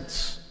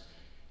presence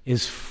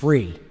is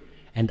free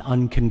and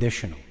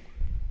unconditional.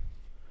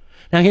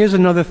 Now here's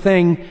another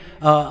thing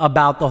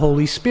about the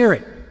Holy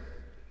Spirit.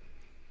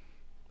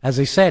 As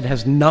I said,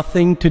 has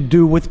nothing to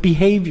do with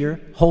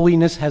behavior.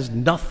 Holiness has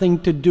nothing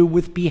to do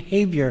with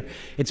behavior.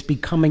 It's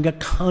becoming a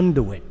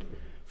conduit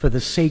for the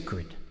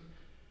sacred.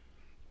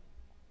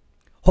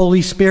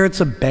 Holy Spirit's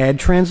a bad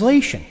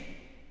translation.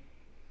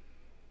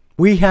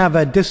 We have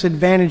a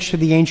disadvantage to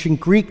the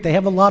ancient Greek. They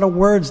have a lot of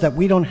words that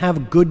we don't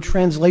have good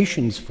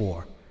translations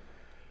for.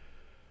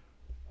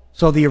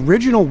 So the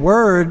original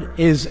word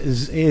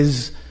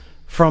is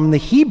from the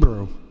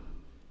Hebrew,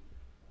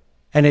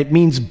 and it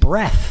means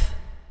breath.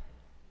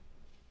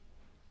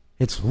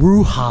 It's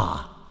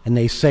ruha, and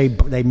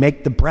they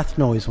make the breath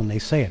noise when they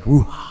say it,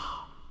 ruha.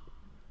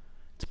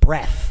 It's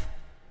breath.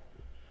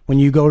 When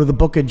you go to the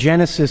book of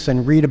Genesis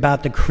and read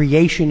about the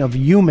creation of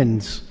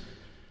humans,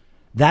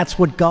 that's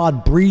what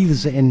God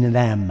breathes in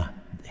them,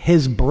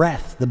 his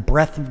breath, the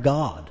breath of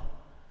God.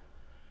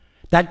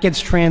 That gets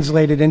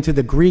translated into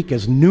the Greek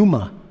as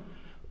pneuma,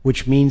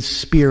 which means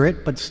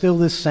spirit, but still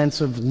this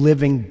sense of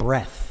living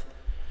breath.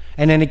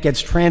 And then it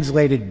gets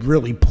translated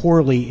really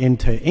poorly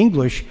into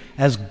English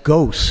as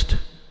ghost.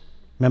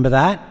 Remember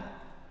that?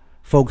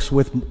 Folks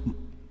with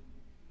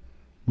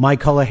my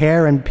color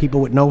hair and people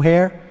with no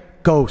hair?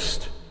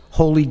 Ghost.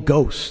 Holy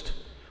Ghost.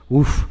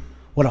 Oof,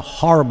 what a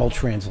horrible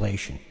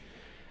translation.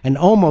 And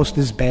almost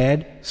as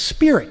bad,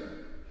 spirit.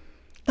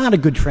 Not a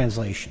good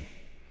translation.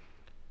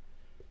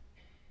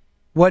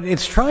 What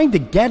it's trying to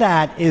get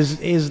at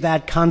is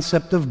that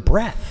concept of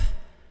breath.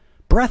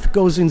 Breath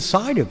goes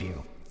inside of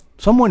you.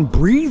 Someone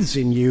breathes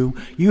in you,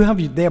 you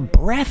have their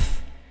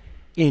breath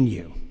in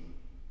you.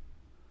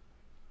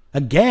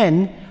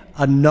 Again,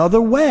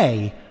 another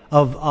way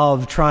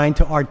of trying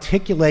to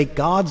articulate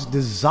God's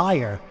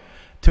desire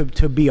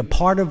to be a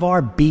part of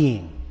our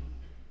being.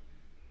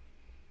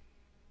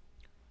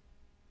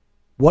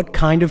 What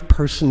kind of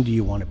person do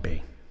you want to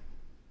be?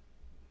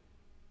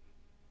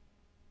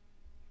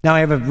 Now,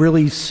 I have a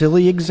really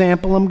silly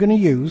example I'm going to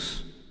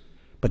use,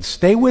 but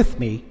stay with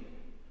me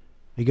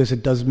because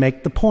it does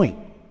make the point.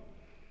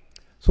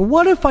 So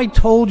what if I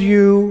told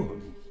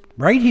you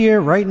right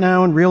here, right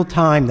now, in real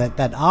time,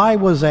 that I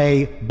was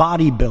a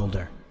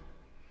bodybuilder?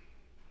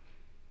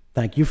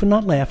 Thank you for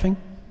not laughing.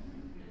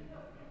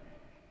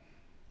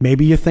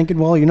 Maybe you're thinking,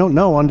 well, you don't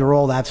know under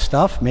all that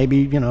stuff.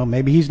 Maybe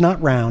he's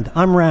not round.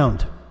 I'm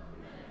round.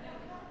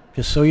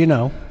 Just so you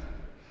know.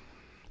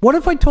 What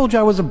if I told you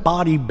I was a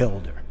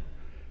bodybuilder?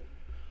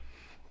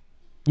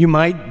 You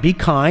might be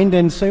kind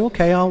and say,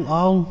 okay,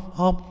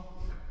 I'll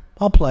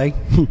play.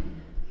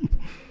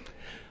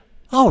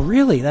 Oh,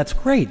 really? That's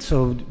great.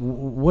 So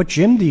what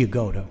gym do you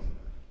go to?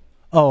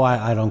 Oh,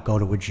 I don't go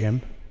to a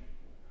gym.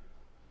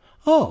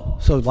 Oh,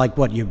 so like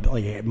what? You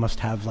must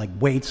have like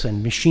weights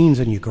and machines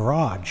in your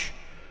garage.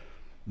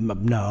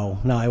 No,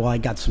 well, I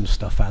got some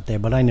stuff out there,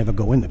 but I never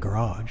go in the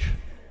garage.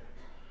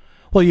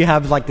 Well, you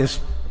have like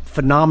this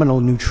phenomenal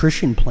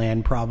nutrition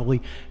plan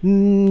probably.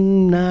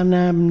 Nah,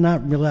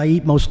 not really. I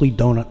eat mostly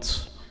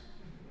donuts.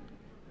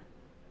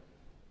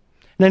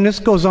 And then this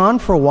goes on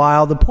for a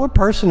while. The poor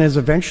person is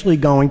eventually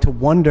going to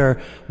wonder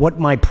what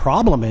my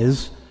problem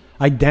is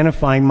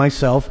identifying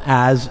myself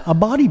as a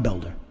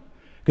bodybuilder,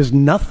 because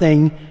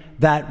nothing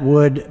that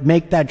would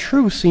make that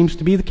true seems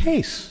to be the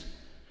case.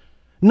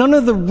 None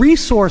of the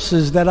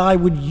resources that I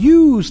would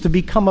use to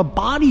become a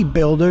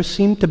bodybuilder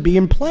seem to be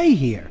in play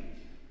here.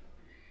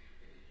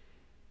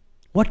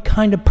 What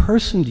kind of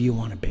person do you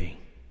want to be?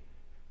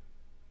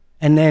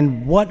 And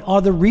then what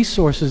are the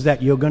resources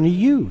that you're going to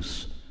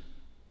use?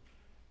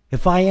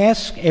 If I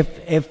ask,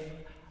 if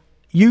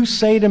you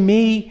say to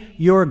me,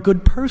 you're a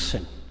good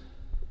person.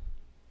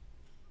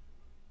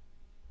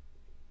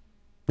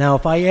 Now,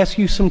 if I ask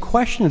you some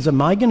questions,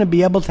 am I going to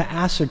be able to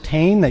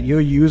ascertain that you're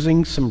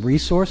using some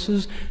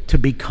resources to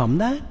become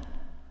that?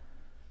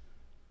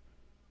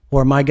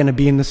 Or am I going to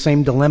be in the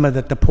same dilemma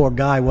that the poor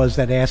guy was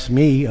that asked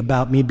me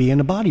about me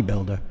being a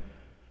bodybuilder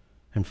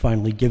and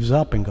finally gives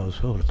up and goes,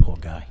 oh, the poor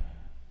guy.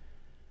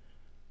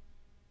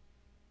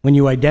 When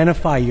you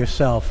identify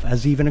yourself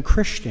as even a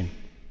Christian,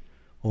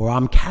 or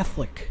I'm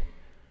Catholic,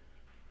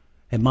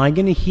 Am I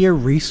going to hear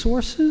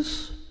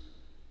resources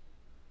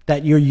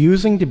that you're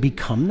using to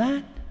become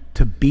that,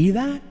 to be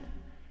that?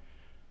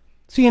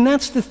 See, and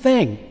that's the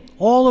thing.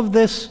 All of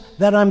this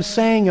that I'm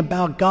saying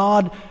about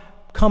God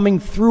coming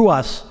through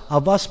us,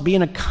 of us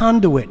being a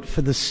conduit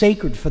for the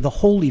sacred, for the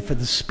holy, for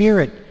the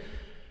Spirit,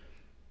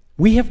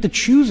 we have to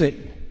choose it,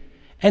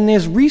 and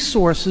there's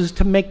resources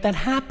to make that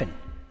happen.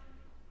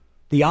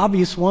 The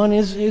obvious one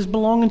is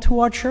belonging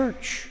to our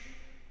church.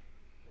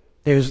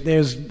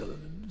 There's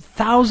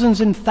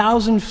thousands and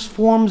thousands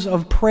forms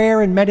of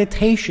prayer and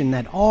meditation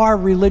that our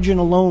religion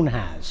alone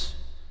has.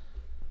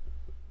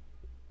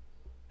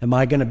 Am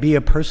I going to be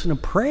a person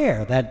of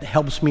prayer that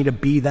helps me to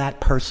be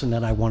that person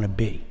that I want to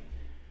be?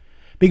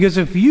 Because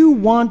if you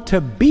want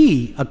to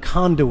be a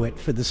conduit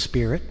for the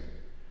Spirit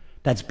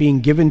that's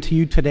being given to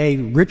you today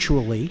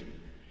ritually,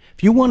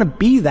 if you want to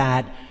be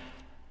that,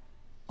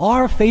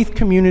 our faith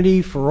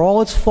community, for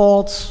all its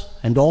faults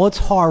and all its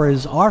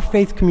horrors, our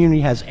faith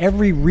community has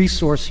every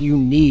resource you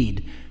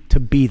need to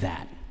be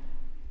that.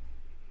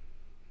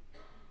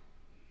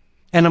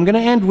 And I'm going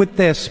to end with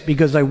this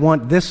because I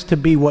want this to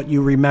be what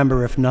you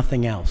remember, if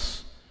nothing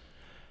else.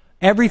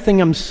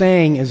 Everything I'm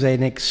saying is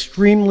an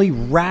extremely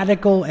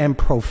radical and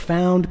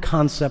profound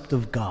concept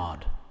of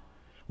God.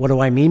 What do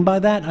I mean by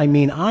that? I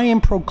mean, I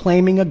am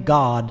proclaiming a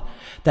God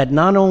that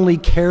not only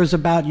cares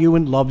about you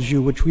and loves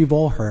you, which we've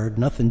all heard,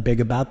 nothing big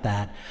about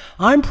that.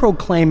 I'm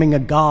proclaiming a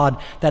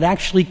God that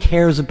actually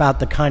cares about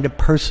the kind of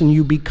person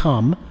you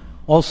become,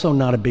 also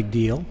not a big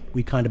deal.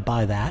 We kind of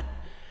buy that.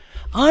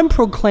 I'm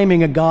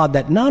proclaiming a God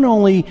that not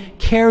only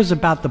cares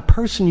about the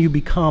person you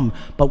become,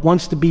 but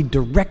wants to be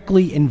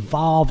directly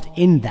involved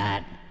in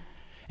that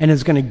and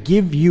is going to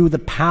give you the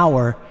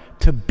power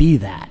to be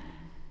that.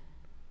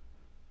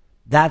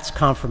 That's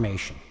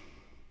confirmation.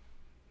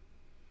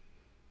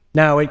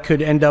 Now, it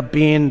could end up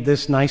being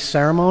this nice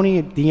ceremony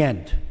at the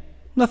end.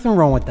 Nothing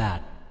wrong with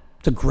that.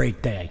 It's a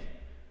great day.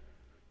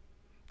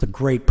 It's a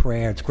great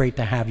prayer. It's great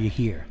to have you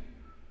here.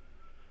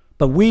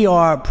 But we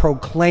are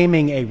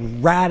proclaiming a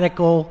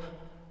radical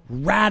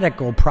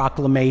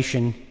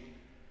proclamation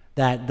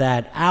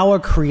that our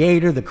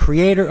Creator, the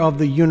Creator of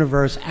the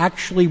universe,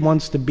 actually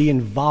wants to be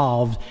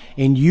involved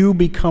in you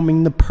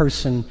becoming the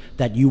person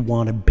that you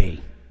want to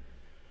be.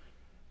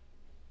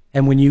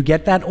 And when you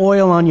get that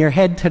oil on your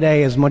head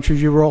today, as much as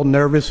you're all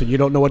nervous and you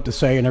don't know what to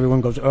say and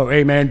everyone goes, oh,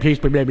 amen, peace,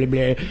 blah, blah, blah,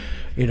 blah,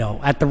 you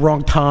know, at the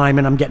wrong time,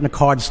 and I'm getting a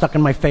card stuck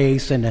in my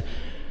face, and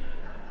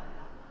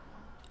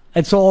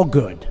it's all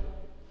good.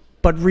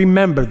 But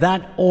remember,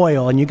 that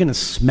oil, and you're going to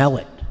smell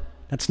it.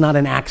 That's not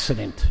an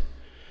accident.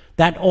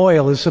 That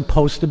oil is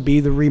supposed to be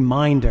the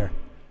reminder,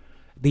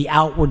 the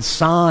outward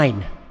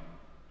sign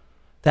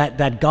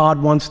that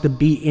God wants to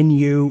be in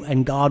you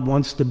and God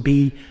wants to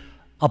be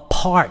a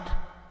part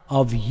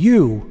of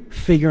you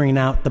figuring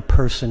out the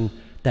person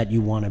that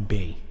you want to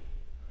be.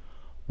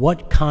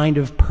 What kind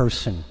of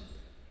person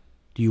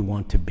do you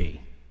want to be?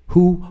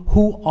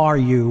 Who are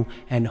you,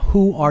 and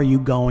who are you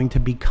going to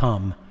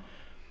become?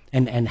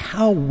 And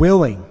how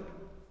willing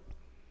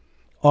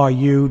are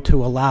you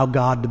to allow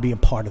God to be a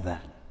part of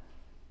that?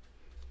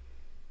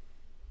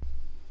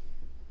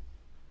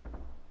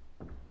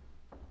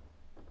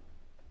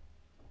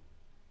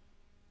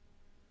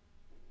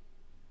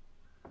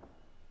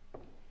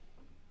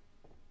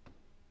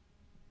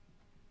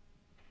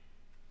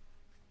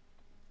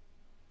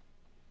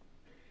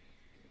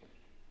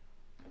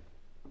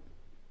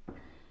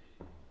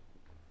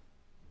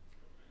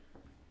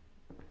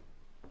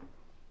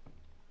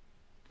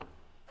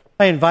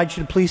 I invite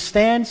you to please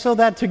stand so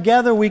that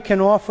together we can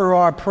offer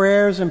our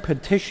prayers and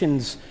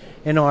petitions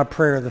in our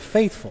prayer of the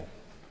faithful.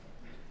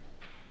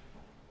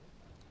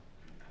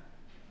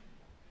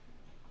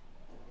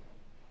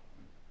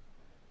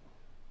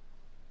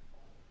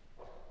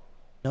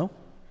 No?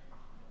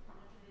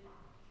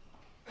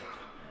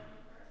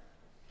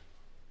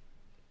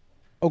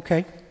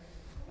 Okay.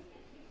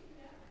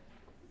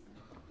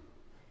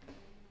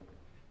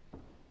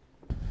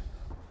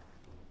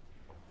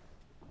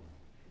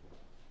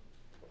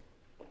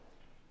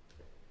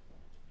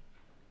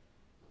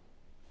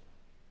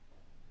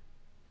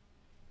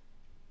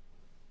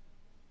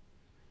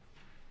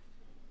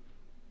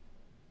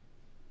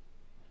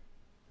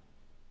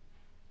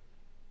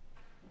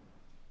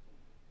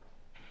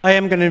 I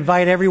am going to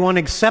invite everyone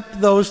except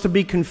those to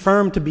be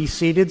confirmed to be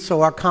seated,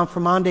 so our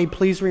confirmande,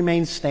 please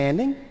remain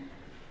standing.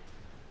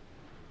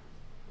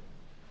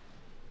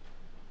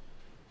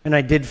 And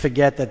I did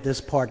forget that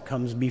this part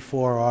comes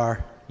before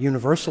our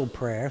universal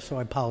prayer, so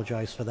I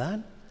apologize for that.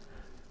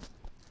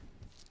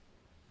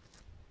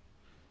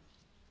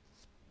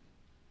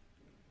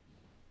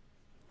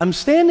 I'm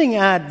standing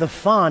at the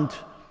font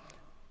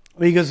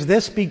because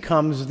this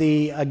becomes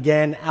the,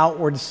 again,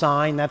 outward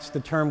sign, that's the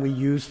term we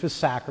use for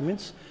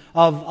sacraments,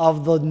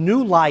 of the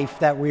new life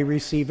that we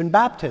receive in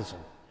baptism.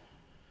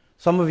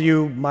 Some of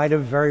you might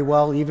have very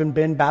well even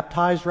been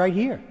baptized right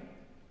here.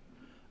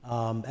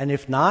 And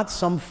if not,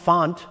 some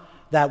font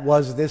that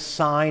was this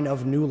sign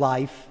of new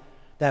life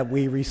that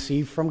we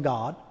receive from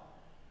God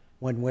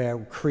when we're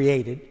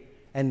created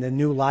and the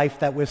new life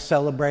that we're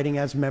celebrating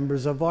as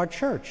members of our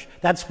church.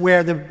 That's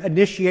where the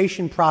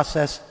initiation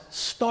process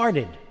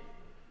started.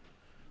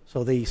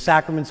 So the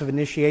sacraments of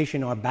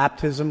initiation are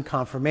baptism,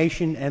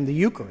 confirmation, and the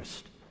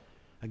Eucharist.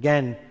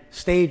 Again,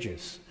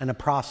 stages and a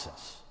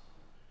process.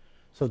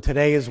 So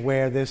today is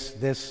where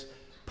this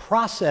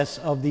process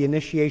of the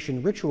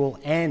initiation ritual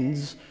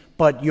ends,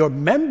 but your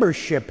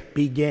membership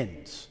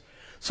begins.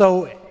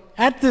 So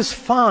at this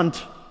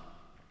font,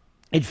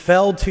 it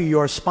fell to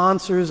your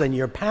sponsors and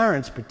your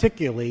parents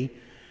particularly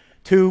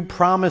to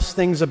promise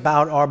things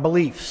about our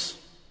beliefs.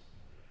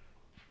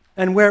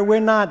 And we're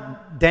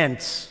not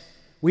dense.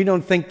 We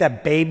don't think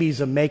that babies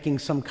are making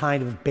some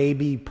kind of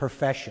baby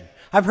profession.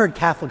 I've heard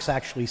Catholics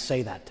actually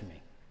say that to me.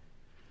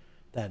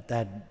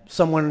 That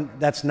someone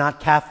that's not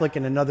Catholic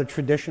in another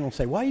tradition will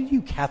say, why do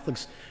you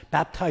Catholics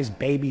baptize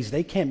babies?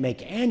 They can't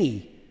make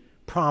any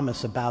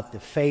promise about the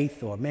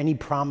faith or any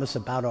promise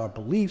about our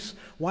beliefs.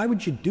 Why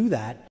would you do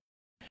that?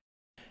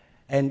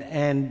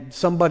 And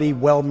somebody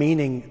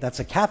well-meaning that's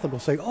a Catholic will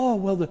say, oh,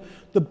 well,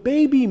 the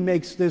baby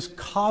makes this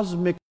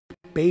cosmic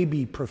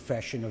baby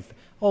profession of,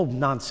 oh,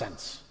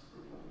 nonsense.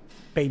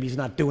 Baby's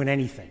not doing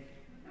anything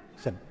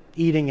except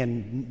eating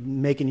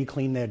and making you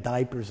clean their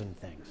diapers and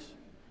things.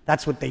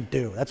 That's what they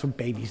do. That's what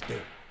babies do.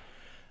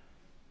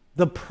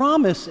 The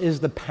promise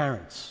is the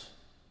parents.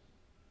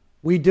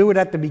 We do it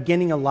at the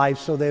beginning of life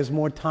so there's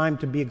more time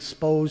to be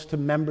exposed to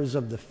members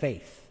of the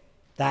faith.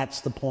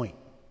 That's the point.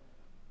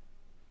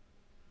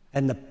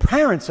 And the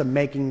parents are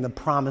making the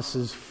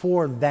promises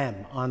for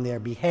them on their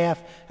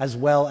behalf, as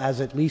well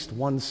as at least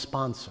one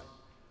sponsor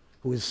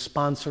who is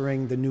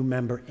sponsoring the new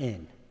member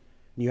in.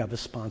 And you have a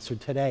sponsor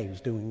today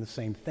who's doing the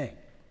same thing.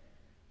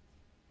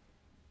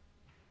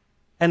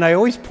 And I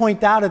always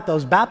point out at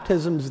those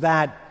baptisms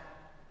that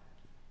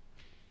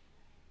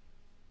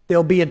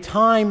there'll be a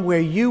time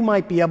where you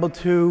might be able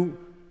to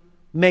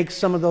make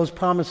some of those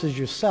promises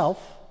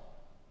yourself.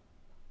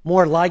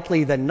 More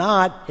likely than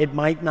not, it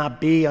might not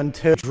be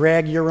until you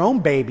drag your own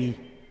baby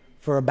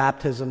for a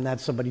baptism that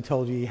somebody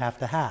told you have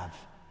to have.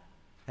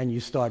 And you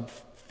start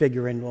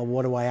figuring, well,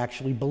 what do I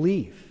actually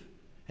believe?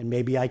 And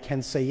maybe I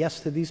can say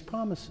yes to these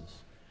promises.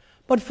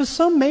 But for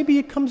some, maybe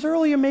it comes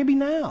earlier, maybe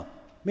now.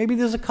 Maybe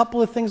there's a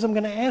couple of things I'm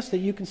going to ask that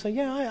you can say,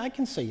 yeah, I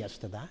can say yes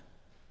to that.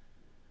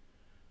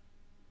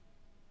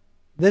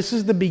 This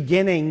is the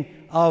beginning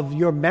of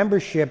your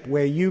membership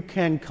where you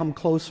can come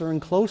closer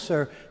and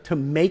closer to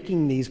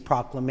making these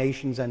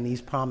proclamations and these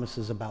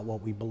promises about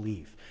what we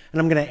believe. And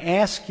I'm going to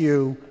ask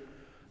you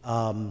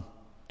to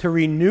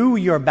renew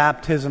your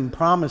baptism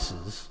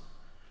promises.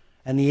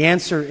 And the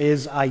answer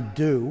is, I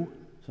do.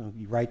 So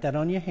you write that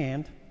on your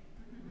hand.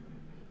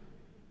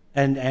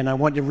 And I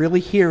want you to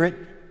really hear it.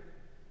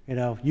 You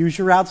know, use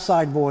your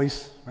outside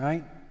voice,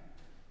 right?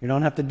 You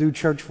don't have to do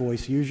church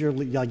voice. Use your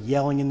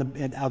yelling in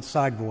the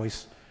outside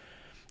voice.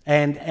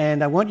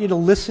 And I want you to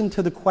listen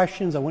to the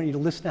questions. I want you to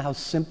listen to how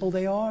simple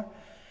they are.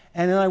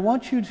 And then I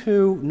want you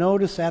to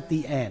notice at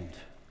the end.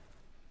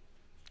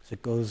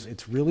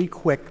 It's really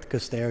quick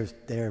because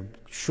they're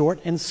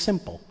short and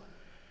simple.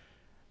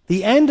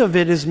 The end of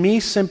it is me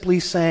simply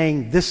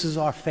saying, this is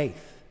our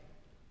faith.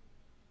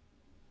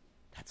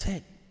 That's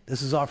it.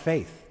 This is our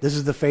faith. This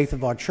is the faith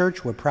of our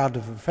church. We're proud to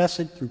profess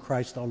it through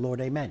Christ our Lord.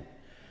 Amen.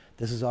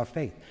 This is our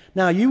faith.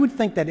 Now, you would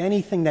think that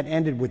anything that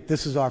ended with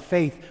this is our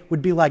faith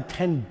would be like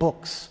 10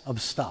 books of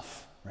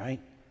stuff, right?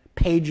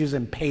 Pages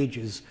and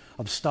pages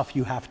of stuff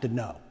you have to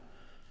know.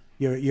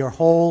 Your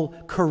whole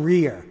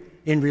career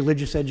in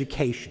religious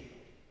education.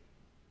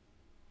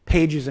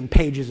 Pages and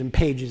pages and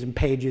pages and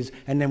pages,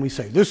 and then we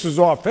say, this is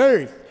our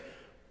faith.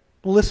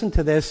 Well, listen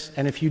to this,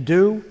 and if you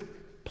do,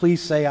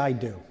 please say, I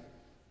do.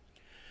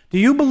 Do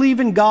you believe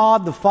in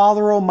God, the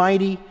Father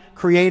Almighty,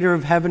 creator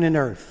of heaven and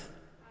earth?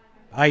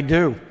 I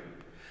do.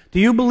 Do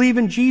you believe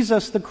in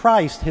Jesus the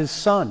Christ, his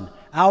Son,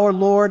 our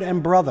Lord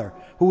and brother,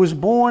 who was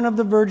born of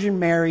the Virgin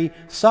Mary,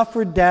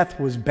 suffered death,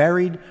 was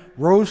buried,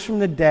 rose from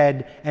the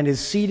dead, and is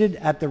seated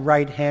at the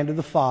right hand of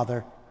the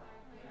Father?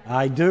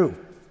 I do.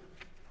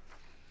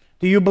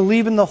 Do you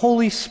believe in the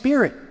Holy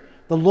Spirit,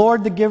 the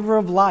Lord, the giver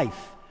of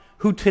life,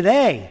 who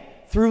today,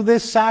 through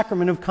this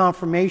sacrament of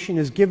confirmation,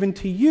 is given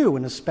to you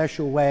in a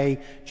special way,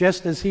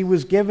 just as he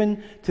was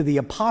given to the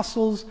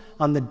apostles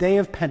on the day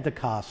of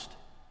Pentecost?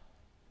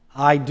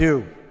 I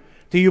do.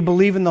 Do you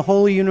believe in the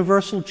Holy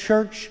Universal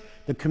Church,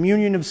 the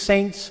communion of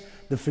saints,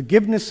 the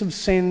forgiveness of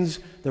sins,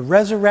 the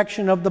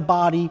resurrection of the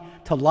body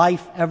to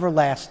life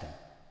everlasting?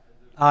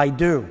 I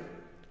do.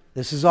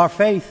 This is our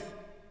faith.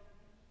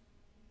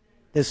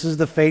 This is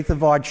the faith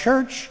of our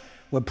church.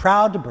 We're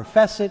proud to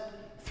profess it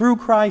through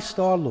Christ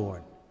our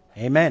Lord.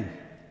 Amen.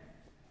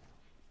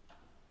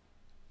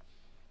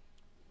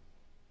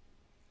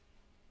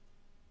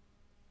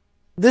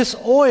 This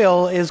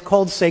oil is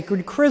called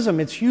sacred chrism.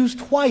 It's used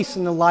twice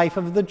in the life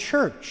of the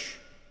church.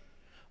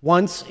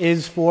 Once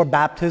is for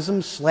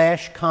baptism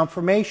 /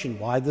 confirmation.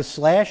 Why the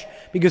slash?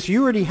 Because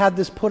you already had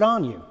this put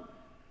on you.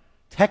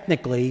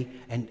 Technically,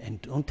 and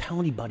don't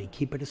tell anybody,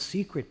 keep it a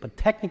secret, but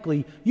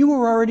technically you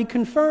were already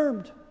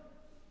confirmed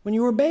when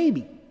you were a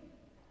baby.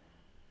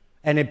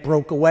 and it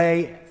broke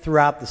away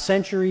throughout the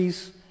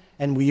centuries,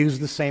 and we use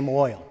the same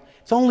oil.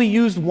 It's only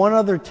used one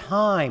other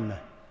time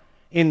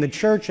in the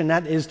church, and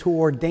that is to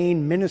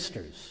ordain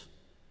ministers.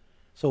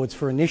 So it's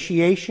for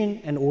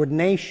initiation and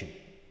ordination.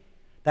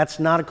 That's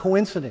not a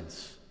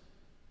coincidence.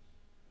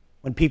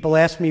 When people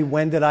ask me,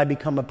 when did I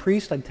become a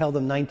priest, I tell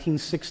them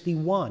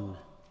 1961. And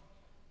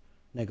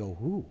they go,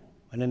 ooh.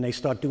 And then they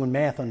start doing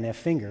math on their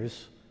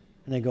fingers,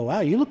 and they go, wow,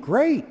 you look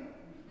great.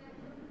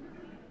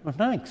 Well,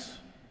 thanks.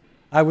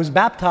 I was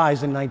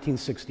baptized in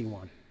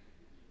 1961.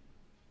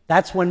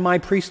 That's when my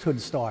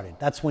priesthood started.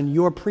 That's when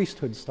your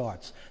priesthood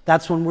starts.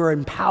 That's when we're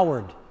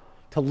empowered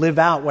to live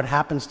out what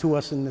happens to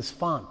us in this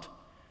font.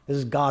 This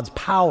is God's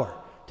power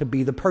to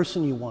be the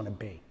person you want to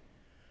be.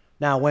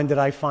 Now, when did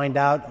I find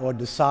out or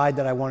decide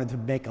that I wanted to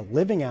make a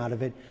living out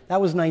of it?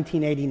 That was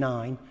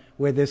 1989,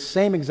 where this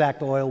same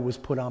exact oil was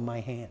put on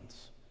my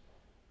hands.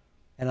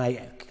 And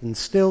I can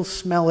still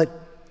smell it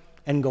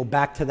and go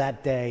back to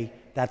that day.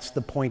 That's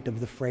the point of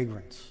the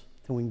fragrance,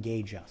 to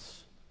engage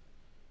us.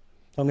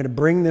 So I'm going to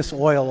bring this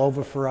oil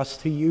over for us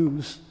to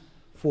use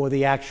for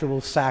the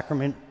actual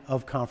sacrament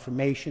of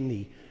confirmation,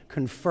 the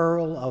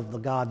conferral of the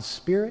God's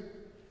Spirit.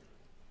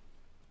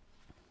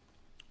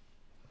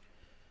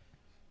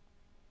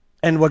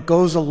 And what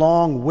goes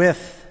along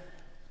with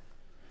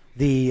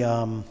the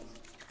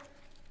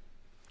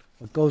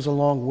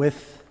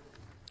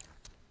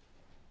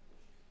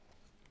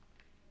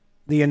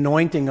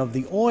anointing of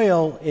the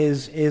oil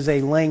is a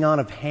laying on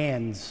of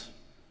hands,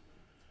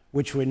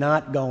 which we're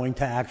not going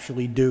to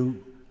actually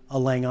do a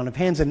laying on of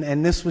hands.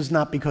 And this was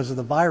not because of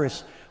the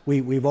virus.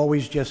 We've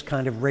always just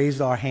kind of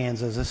raised our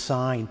hands as a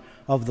sign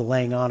of the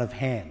laying on of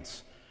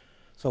hands.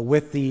 So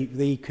with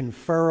the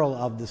conferral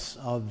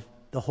of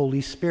the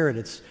Holy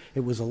Spirit,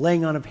 it was a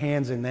laying on of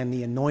hands and then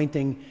the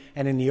anointing.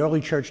 And in the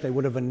early church, they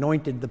would have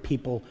anointed the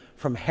people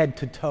from head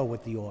to toe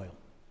with the oil.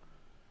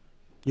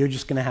 You're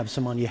just going to have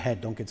some on your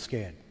head. Don't get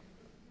scared.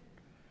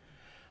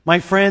 My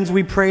friends,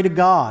 we pray to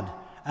God,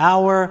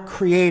 our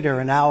Creator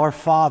and our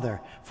Father,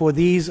 for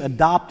these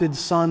adopted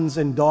sons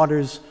and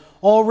daughters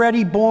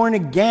already born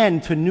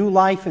again to new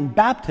life in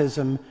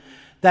baptism,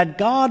 that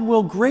God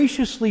will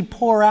graciously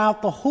pour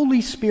out the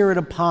Holy Spirit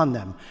upon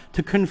them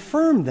to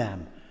confirm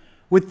them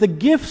with the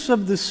gifts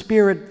of the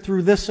Spirit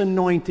through this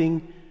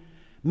anointing.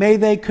 May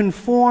they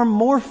conform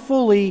more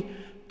fully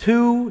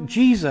to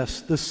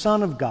Jesus, the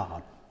Son of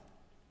God.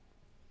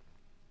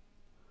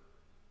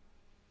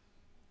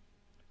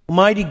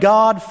 Almighty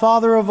God,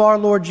 Father of our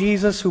Lord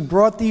Jesus, who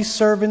brought these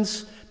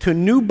servants to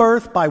new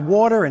birth by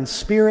water and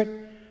Spirit,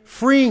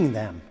 freeing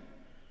them,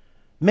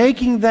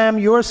 making them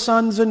your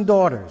sons and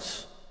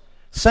daughters,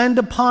 send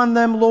upon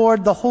them,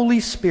 Lord, the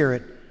Holy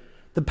Spirit,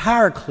 the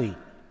Paraclete.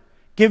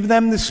 Give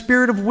them the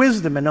spirit of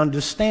wisdom and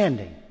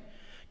understanding.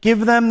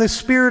 Give them the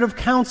spirit of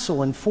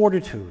counsel and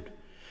fortitude.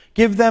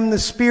 Give them the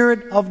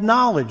spirit of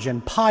knowledge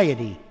and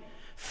piety.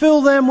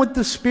 Fill them with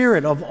the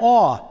spirit of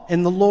awe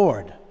in the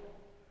Lord.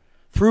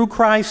 Through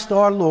Christ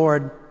our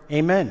Lord.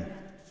 Amen.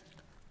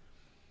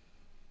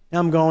 Now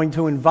I'm going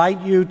to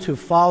invite you to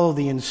follow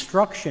the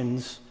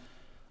instructions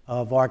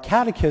of our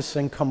catechists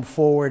and come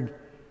forward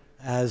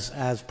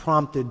as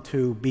prompted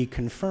to be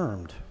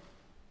confirmed.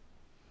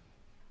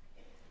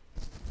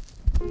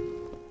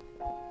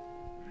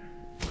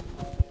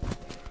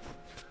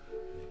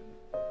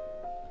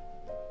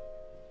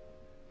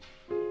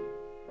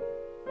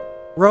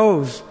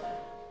 Rose,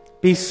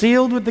 be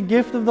sealed with the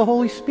gift of the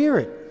Holy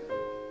Spirit.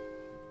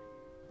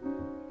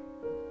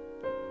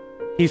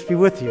 Peace be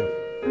with you.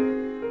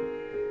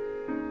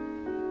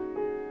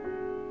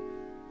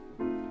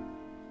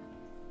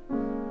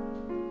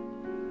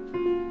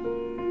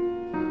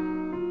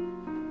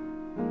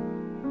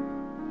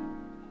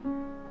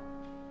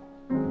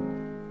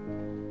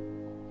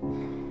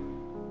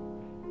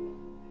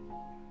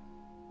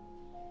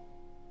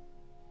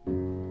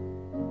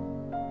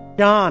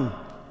 John,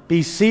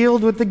 be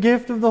sealed with the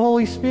gift of the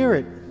Holy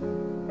Spirit.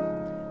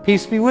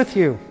 Peace be with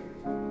you.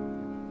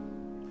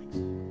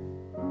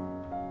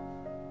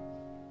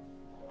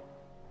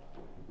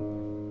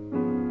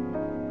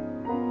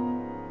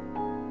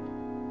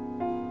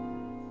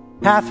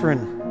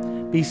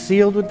 Catherine, be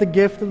sealed with the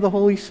gift of the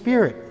Holy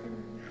Spirit.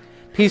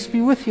 Peace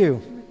be with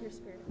you.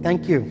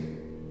 Thank you.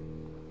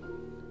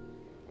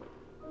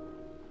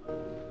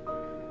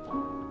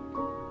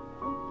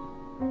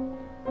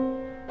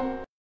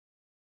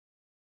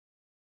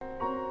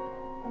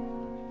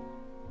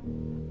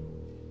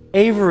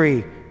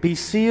 Avery, be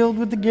sealed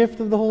with the gift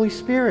of the Holy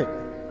Spirit.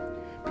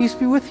 Peace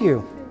be with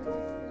you.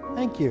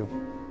 Thank you.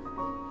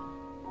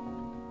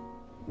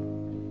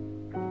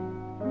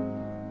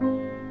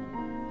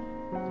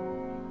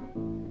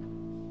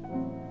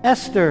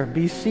 Esther,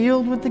 be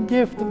sealed with the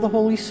gift of the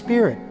Holy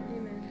Spirit.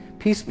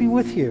 Peace be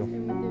with you.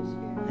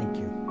 Thank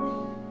you.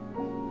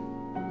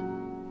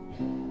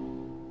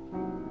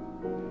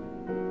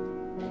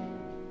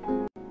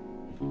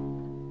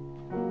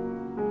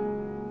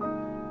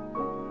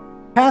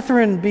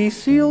 Catherine, be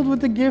sealed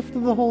with the gift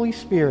of the Holy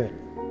Spirit.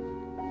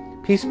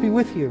 Peace be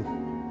with you.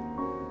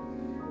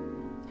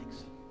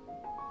 Thanks.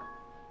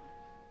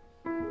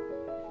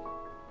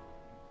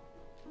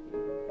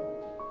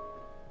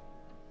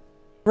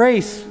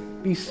 Grace,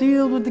 be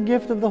sealed with the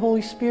gift of the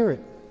Holy Spirit.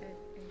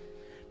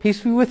 Peace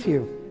be with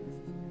you.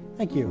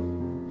 Thank you.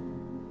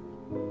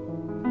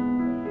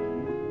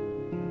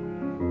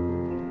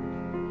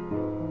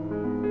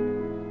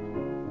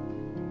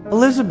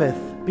 Elizabeth,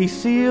 be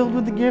sealed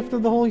with the gift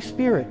of the Holy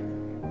Spirit.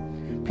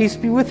 Peace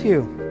be with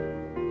you.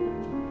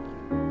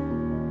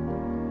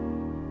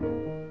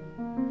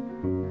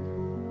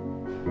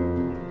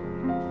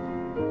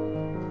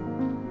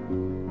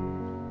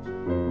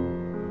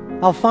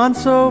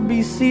 Alfonso,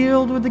 be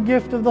sealed with the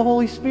gift of the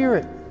Holy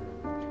Spirit.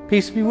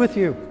 Peace be with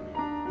you.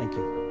 Thank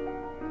you.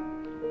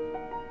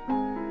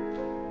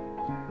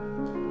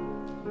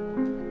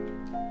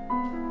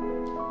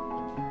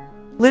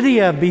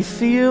 Lydia, be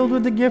sealed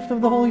with the gift of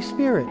the Holy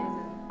Spirit.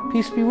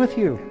 Peace be with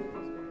you.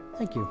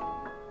 Thank you.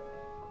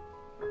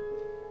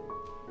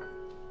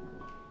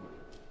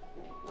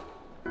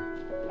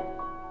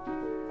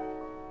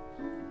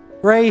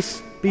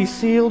 Grace, be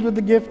sealed with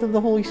the gift of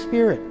the Holy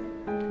Spirit.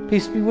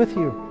 Peace be with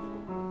you.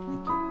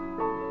 Thank you.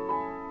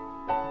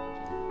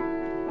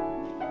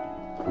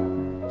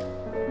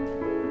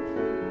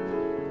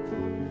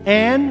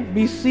 Anne,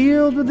 be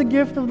sealed with the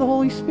gift of the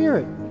Holy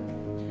Spirit.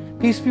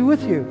 Peace be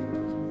with you.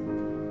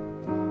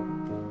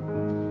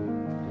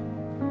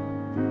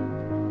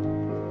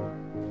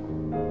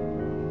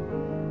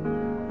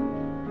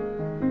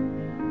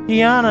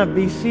 Diana,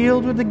 be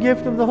sealed with the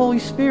gift of the Holy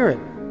Spirit.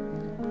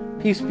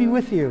 Peace be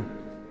with you.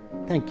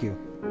 Thank you.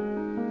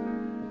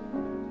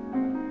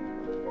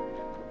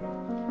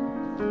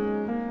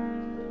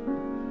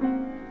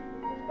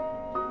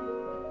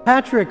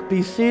 Patrick,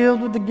 be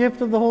sealed with the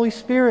gift of the Holy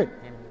Spirit.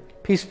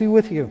 Peace be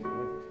with you.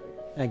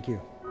 Thank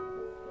you.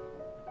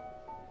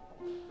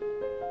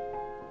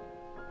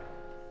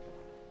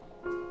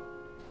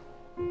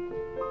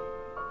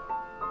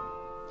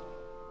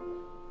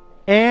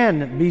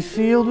 Anne, be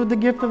sealed with the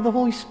gift of the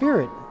Holy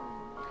Spirit.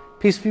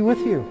 Peace be with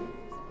you.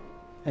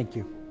 Thank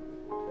you.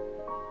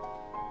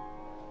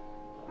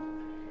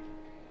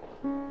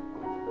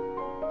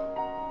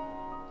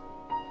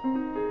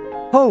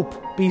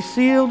 Hope, be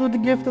sealed with the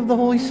gift of the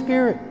Holy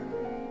Spirit.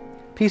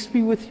 Peace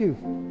be with you.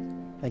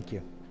 Thank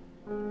you.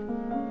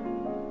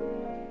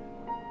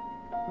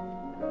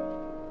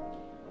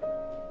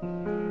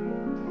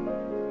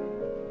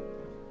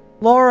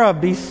 Laura,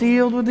 be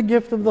sealed with the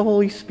gift of the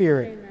Holy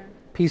Spirit. Amen.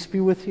 Peace be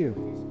with you.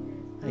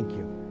 Thank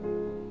you.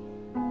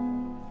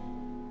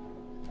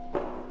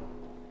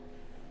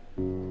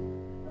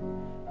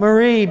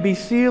 Marie, be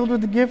sealed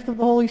with the gift of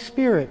the Holy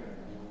Spirit.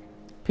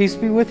 Peace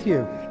be with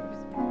you.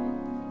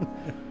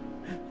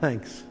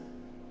 Thanks.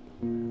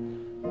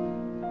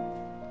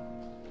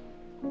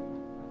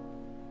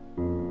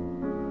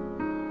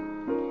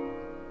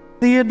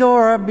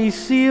 Theodora, be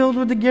sealed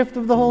with the gift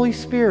of the Holy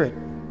Spirit.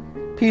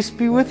 Peace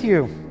be with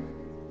you.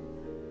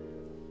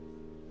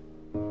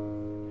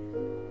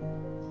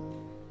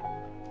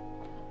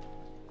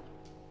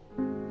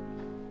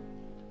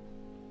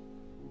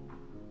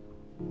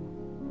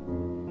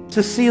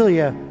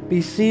 Cecilia,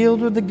 be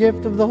sealed with the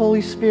gift of the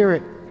Holy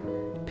Spirit.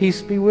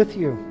 Peace be with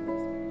you.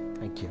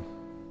 Thank you.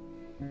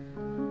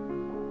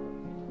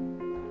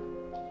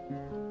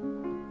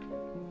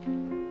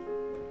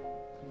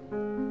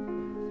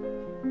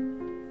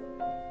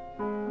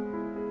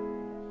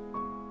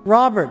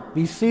 Robert,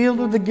 be sealed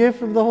with the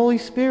gift of the Holy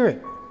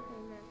Spirit.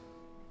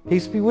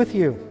 Peace be with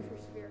you.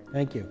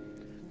 Thank you.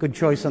 Good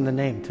choice on the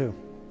name, too.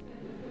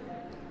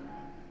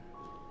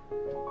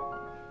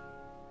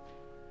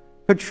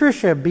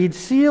 Patricia, be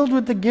sealed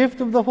with the gift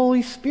of the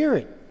Holy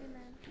Spirit.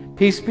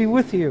 Peace be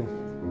with you.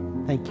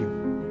 Thank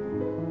you.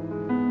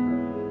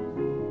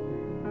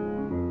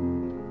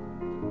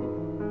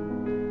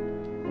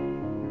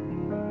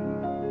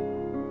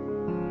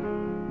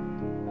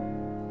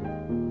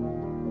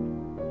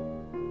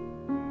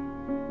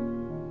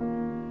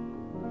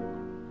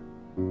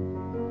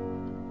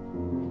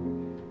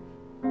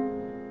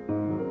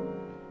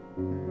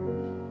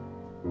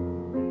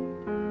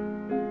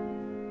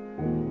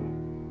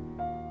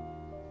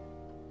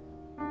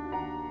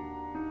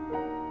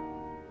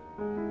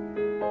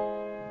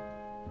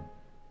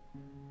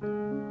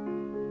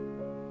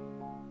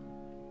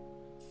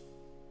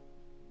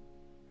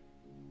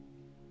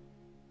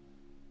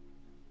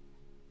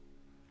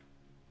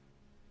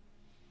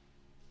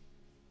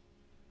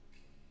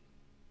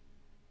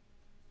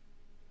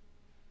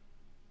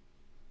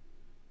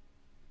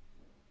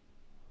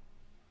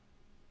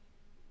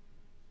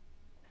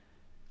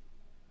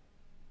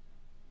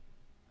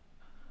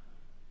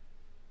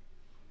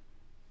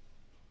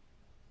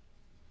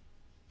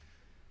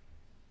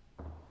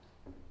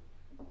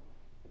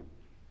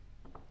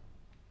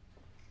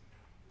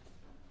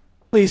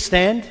 Please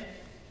stand.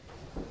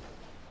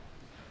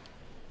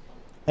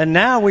 And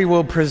now we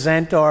will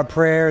present our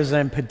prayers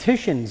and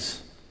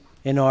petitions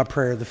in our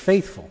prayer of the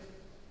faithful.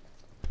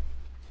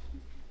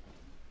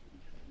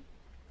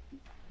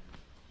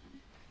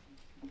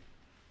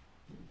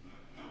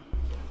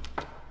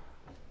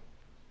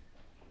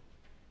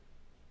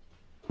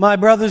 My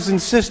brothers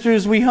and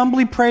sisters, we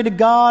humbly pray to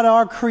God,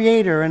 our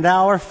Creator and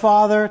our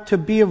Father, to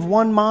be of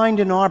one mind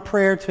in our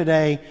prayer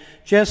today,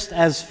 just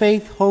as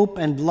faith, hope,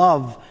 and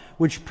love,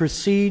 which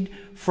proceed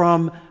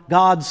from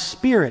God's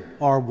Spirit,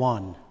 are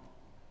one.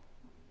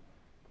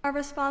 Our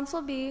response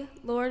will be,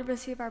 Lord,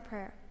 receive our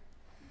prayer.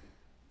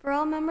 For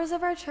all members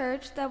of our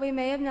church, that we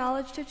may have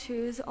knowledge to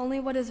choose only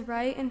what is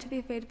right and to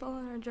be faithful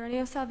in our journey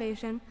of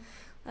salvation,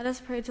 let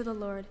us pray to the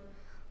Lord.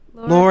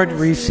 Lord,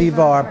 receive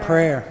our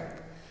prayer.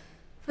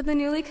 For the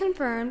newly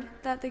confirmed,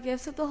 that the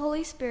gifts of the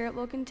Holy Spirit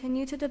will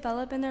continue to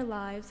develop in their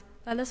lives,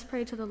 let us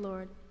pray to the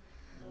Lord.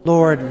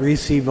 Lord,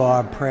 receive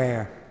our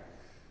prayer.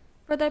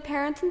 For their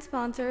parents and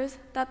sponsors,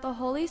 that the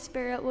Holy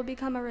Spirit will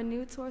become a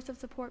renewed source of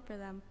support for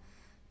them.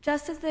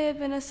 Just as they have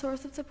been a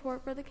source of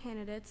support for the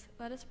candidates,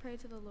 let us pray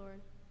to the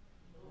Lord.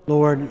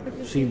 Lord,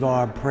 receive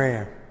our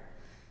prayer.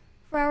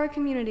 For our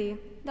community,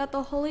 that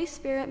the Holy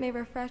Spirit may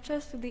refresh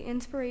us through the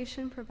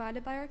inspiration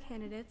provided by our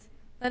candidates,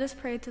 let us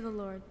pray to the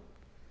Lord.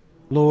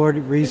 Lord,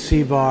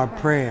 receive our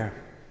prayer.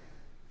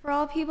 For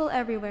all people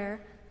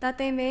everywhere, that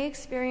they may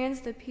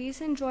experience the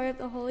peace and joy of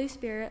the Holy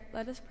Spirit,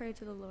 let us pray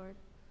to the Lord.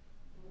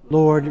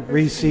 Lord,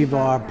 receive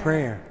our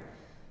prayer.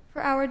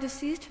 For our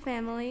deceased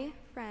family,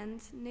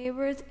 friends,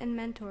 neighbors, and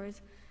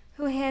mentors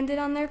who handed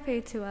on their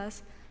faith to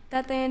us,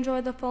 that they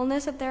enjoy the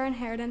fullness of their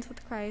inheritance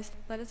with Christ,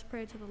 let us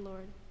pray to the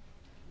Lord.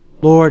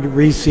 Lord,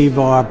 receive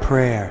our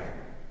prayer.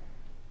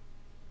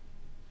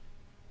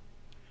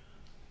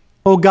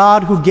 O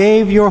God, who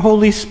gave your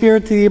Holy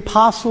Spirit to the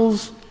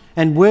apostles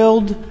and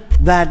willed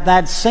that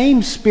that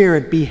same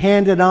Spirit be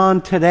handed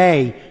on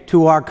today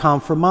to our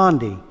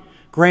confirmandi,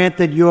 grant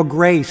that your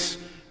grace,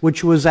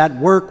 which was at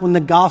work when the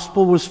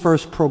gospel was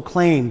first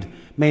proclaimed,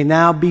 may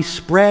now be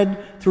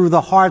spread through the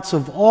hearts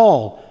of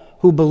all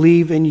who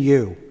believe in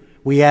you.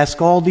 We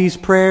ask all these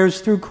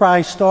prayers through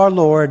Christ our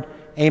Lord.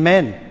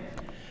 Amen.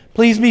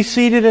 Please be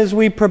seated as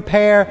we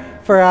prepare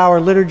for our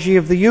liturgy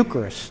of the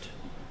Eucharist.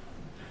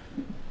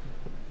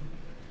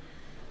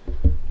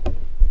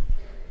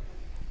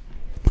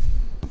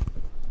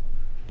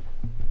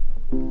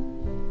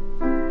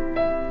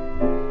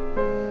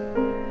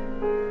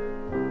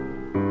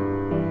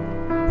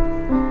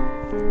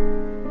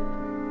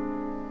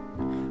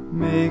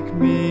 Make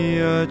me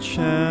a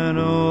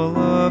channel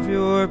of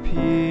your peace.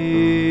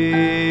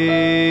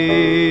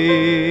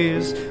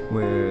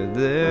 Where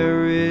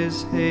there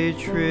is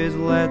hatred,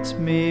 let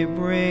me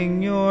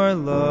bring your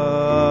love.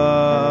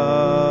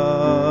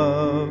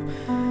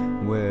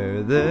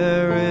 Where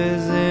there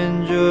is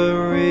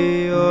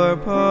injury, your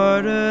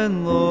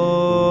pardon, Lord.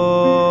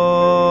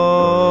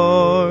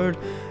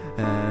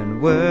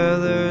 And where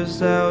there's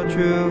doubt,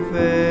 true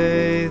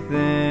faith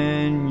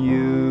in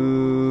you.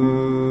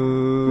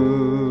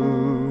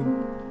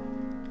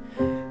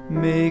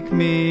 Make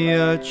me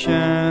a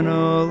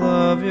channel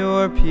of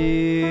your peace.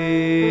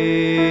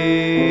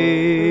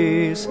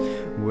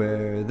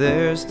 Where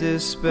there's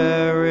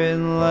despair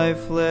in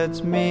life,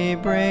 let me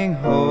bring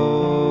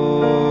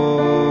hope.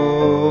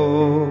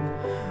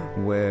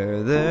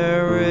 Where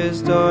there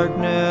is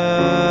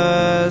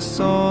darkness,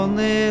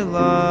 only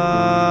light.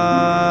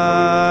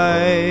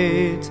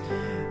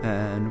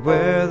 And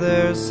where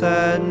there's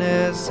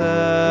sadness,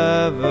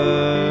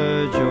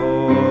 ever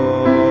joy.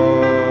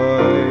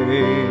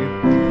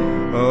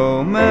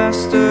 O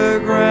Master,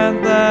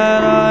 grant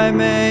that I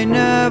may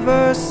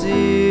never seek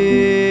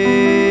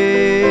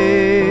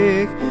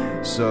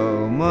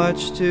so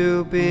much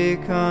to be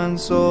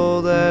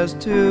consoled as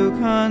to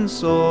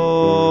console,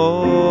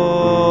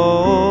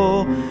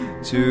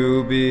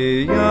 to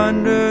be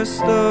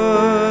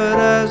understood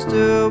as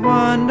to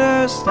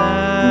understand,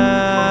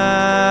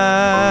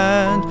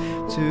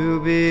 to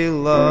be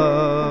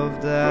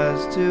loved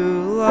as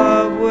to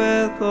love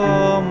with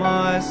all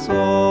my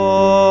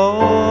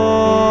soul.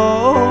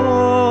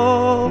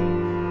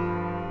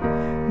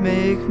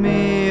 Make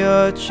me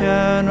a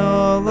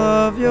channel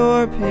of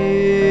your peace.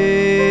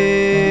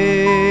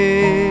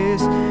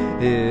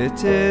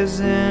 It is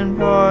in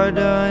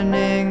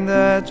pardoning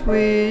that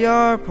we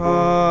are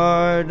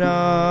pardoned,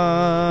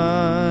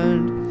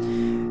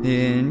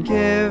 in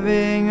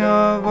giving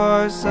of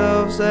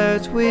ourselves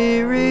that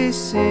we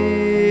receive,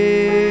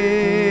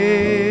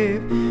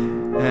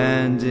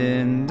 and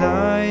in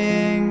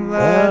dying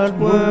that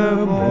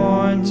we're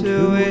born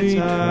to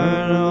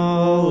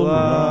eternal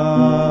life.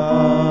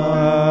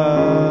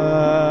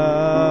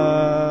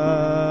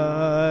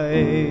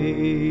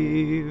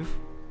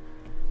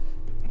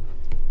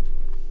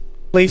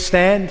 Please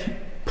stand,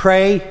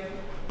 pray,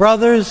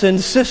 brothers and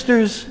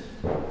sisters,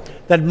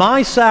 that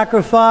my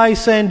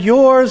sacrifice and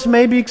yours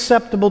may be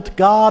acceptable to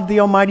God, the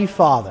Almighty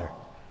Father.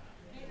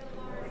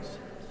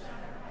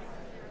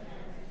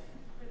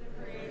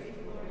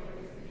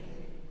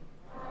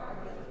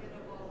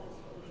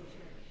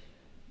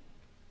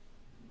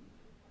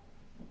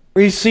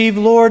 Receive,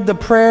 Lord, the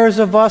prayers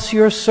of us,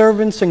 your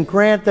servants, and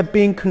grant that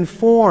being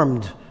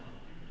conformed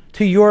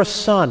to your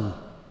Son,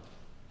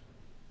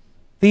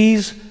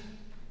 these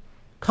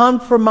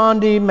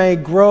confirmandi may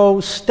grow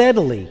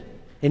steadily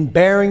in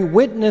bearing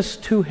witness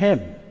to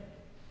him,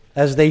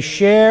 as they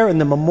share in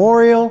the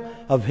memorial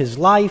of his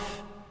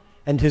life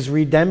and his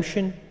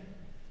redemption,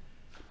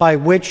 by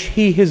which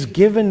he has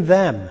given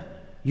them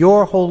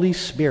your Holy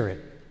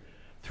Spirit.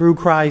 Through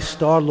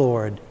Christ our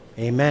Lord.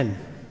 Amen.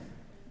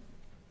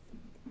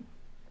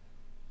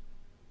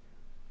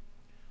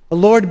 The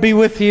Lord be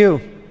with you.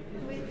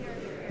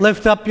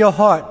 Lift up your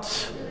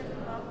hearts.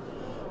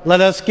 Let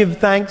us give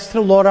thanks to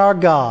the Lord our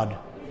God.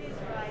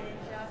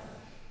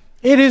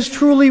 It is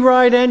truly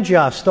right and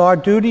just, our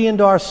duty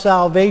and our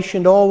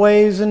salvation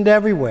always and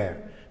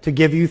everywhere, to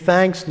give you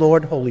thanks,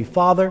 Lord, Holy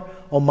Father,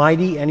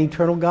 Almighty and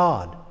eternal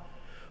God.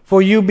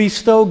 For you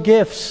bestow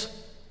gifts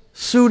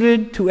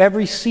suited to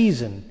every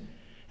season,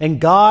 and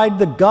guide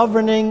the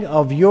governing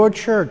of your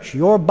church,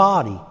 your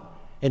body,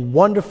 in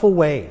wonderful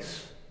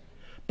ways.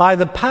 By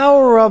the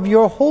power of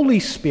your Holy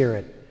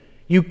Spirit,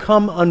 you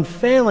come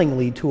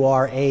unfailingly to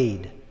our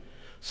aid,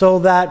 so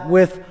that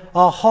with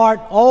a heart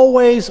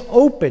always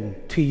open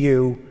to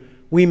you,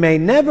 we may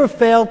never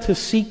fail to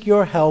seek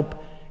your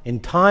help in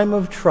time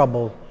of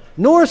trouble,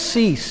 nor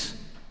cease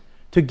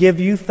to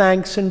give you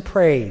thanks and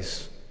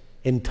praise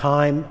in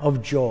time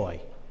of joy.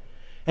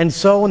 And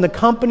so in the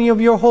company of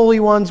your holy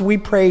ones we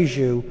praise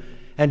you,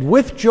 and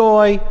with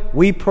joy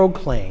we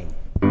proclaim.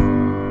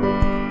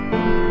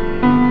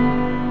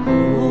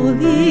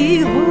 Holy,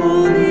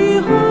 holy,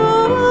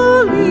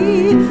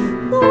 holy,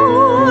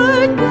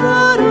 Lord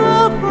God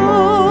of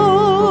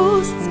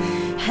hosts,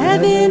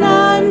 heaven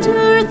and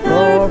earth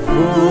are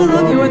full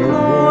of your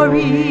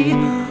glory.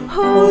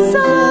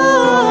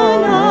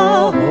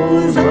 Hosanna,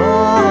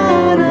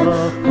 Hosanna,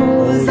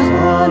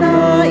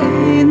 Hosanna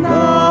in the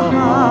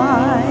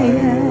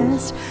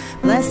highest.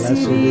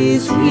 Blessed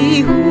is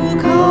he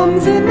who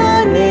comes in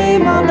the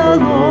name of the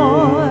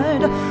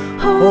Lord.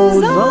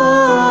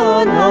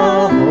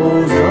 Hosanna,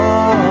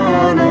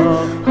 Hosanna,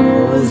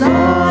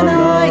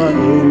 Hosanna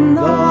in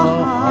the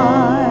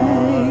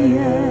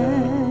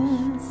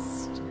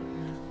highest.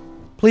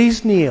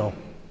 Please kneel.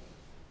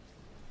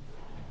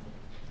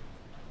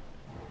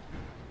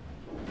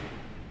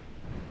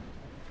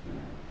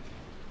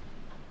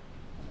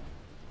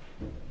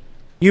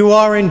 You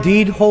are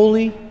indeed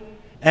holy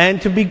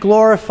and to be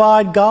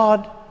glorified,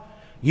 God,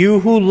 you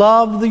who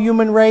love the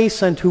human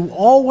race and who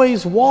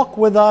always walk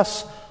with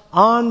us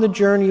on the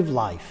journey of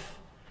life.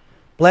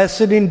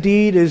 Blessed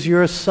indeed is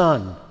your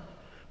Son,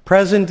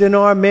 present in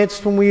our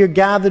midst when we are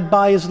gathered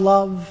by his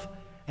love,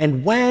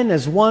 and when,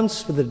 as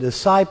once for the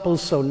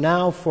disciples, so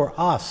now for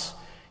us,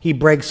 he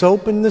breaks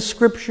open the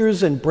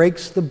Scriptures and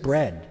breaks the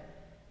bread.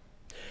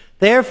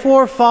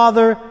 Therefore,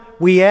 Father,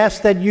 we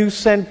ask that you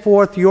send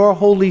forth your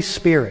Holy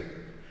Spirit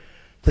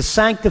to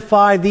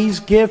sanctify these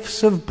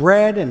gifts of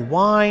bread and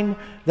wine,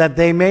 that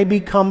they may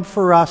become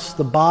for us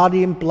the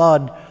body and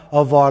blood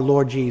of our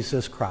Lord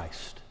Jesus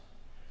Christ.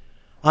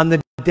 On the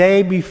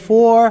day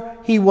before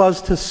he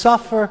was to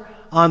suffer,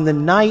 on the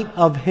night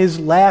of his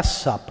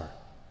last supper,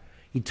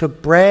 he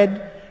took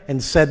bread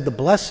and said the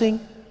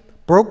blessing,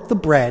 broke the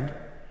bread,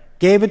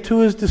 gave it to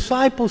his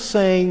disciples,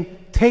 saying,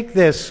 "Take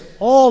this,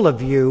 all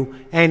of you,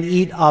 and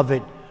eat of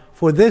it,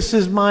 for this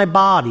is my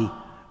body,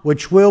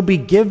 which will be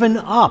given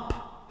up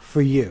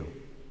for you."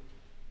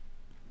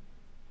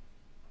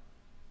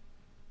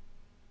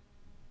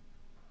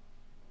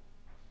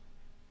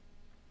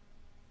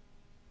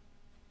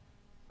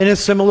 In a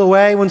similar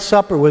way, when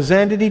supper was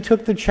ended, he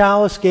took the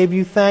chalice, gave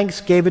you thanks,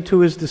 gave it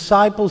to his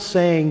disciples,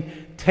 saying,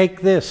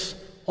 "Take this,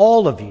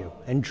 all of you,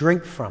 and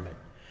drink from it.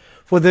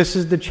 For this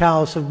is the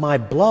chalice of my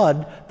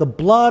blood, the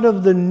blood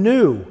of the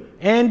new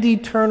and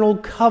eternal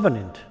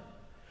covenant,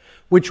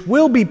 which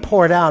will be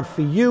poured out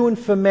for you and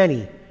for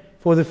many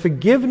for the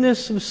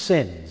forgiveness of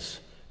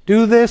sins.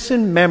 Do this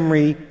in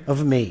memory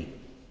of me."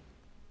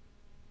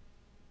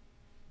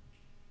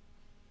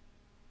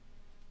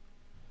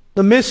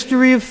 The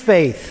mystery of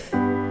faith.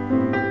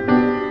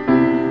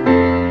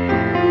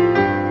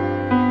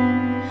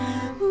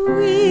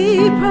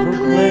 We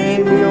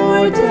proclaim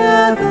your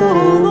death,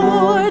 O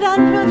Lord,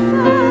 and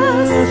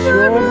profess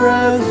your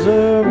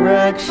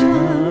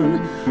resurrection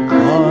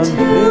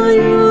until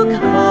you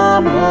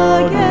come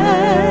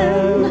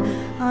again.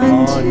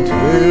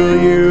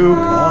 Until you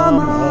come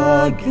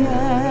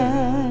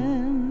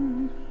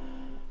again.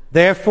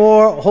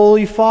 Therefore,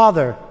 Holy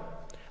Father,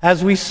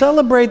 as we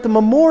celebrate the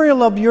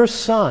memorial of your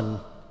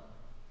Son,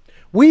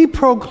 we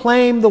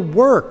proclaim the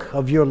work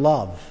of your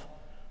love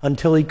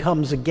until he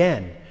comes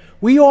again.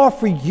 We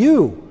offer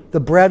you the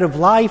bread of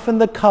life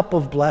and the cup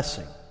of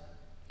blessing.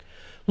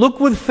 Look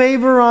with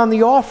favor on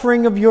the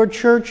offering of your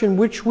church, in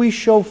which we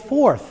show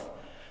forth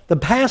the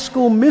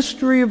paschal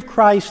mystery of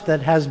Christ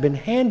that has been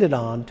handed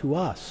on to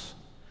us.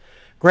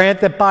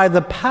 Grant that by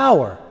the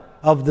power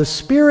of the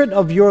Spirit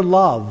of your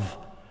love,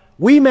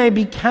 we may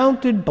be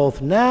counted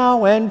both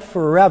now and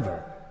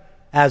forever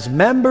as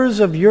members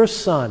of your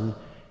Son,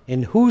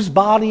 in whose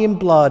body and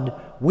blood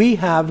we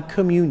have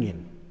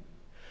communion.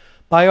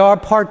 By our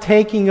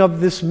partaking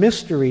of this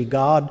mystery,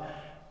 God,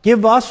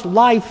 give us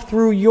life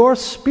through your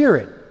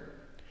Spirit.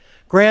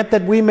 Grant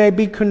that we may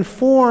be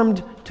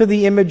conformed to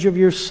the image of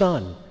your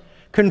Son.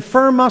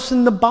 Confirm us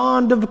in the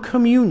bond of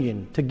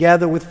communion,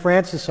 together with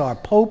Francis our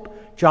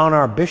Pope, John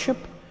our Bishop,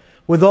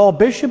 with all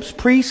bishops,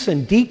 priests,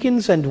 and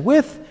deacons, and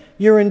with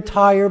your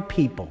entire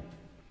people.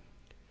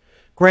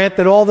 Grant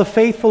that all the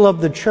faithful of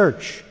the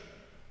Church,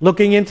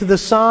 looking into the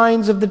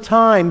signs of the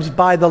times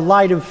by the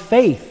light of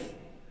faith,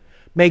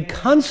 may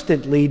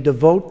constantly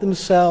devote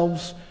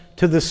themselves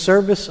to the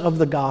service of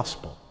the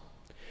gospel.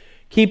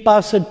 Keep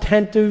us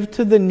attentive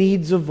to the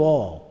needs of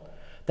all,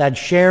 that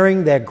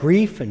sharing their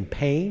grief and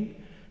pain,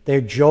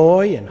 their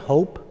joy and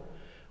hope,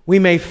 we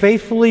may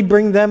faithfully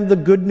bring them the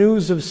good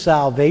news of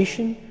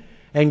salvation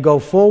and go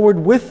forward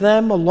with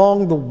them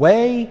along the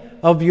way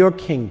of your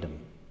kingdom.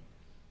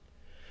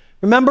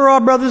 Remember our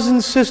brothers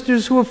and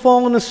sisters who have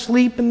fallen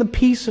asleep in the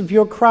peace of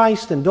your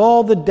Christ, and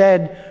all the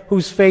dead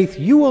whose faith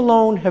you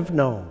alone have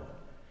known.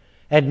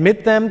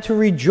 Admit them to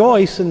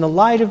rejoice in the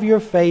light of your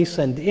face,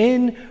 and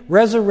in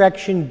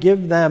resurrection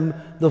give them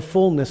the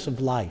fullness of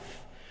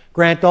life.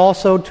 Grant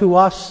also to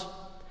us,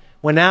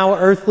 when our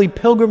earthly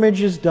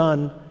pilgrimage is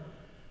done,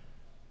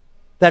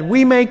 that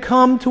we may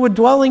come to a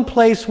dwelling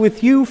place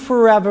with you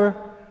forever,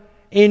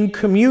 in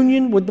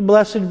communion with the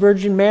Blessed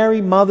Virgin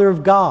Mary, Mother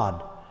of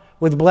God,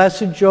 with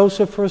blessed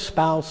Joseph, her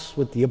spouse,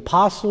 with the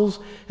apostles,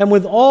 and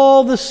with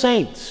all the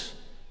saints.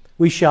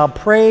 We shall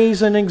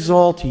praise and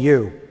exalt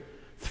you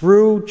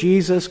through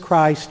Jesus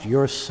Christ,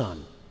 your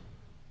Son.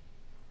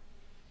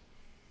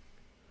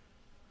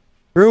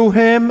 Through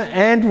him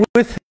and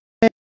with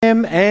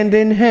him and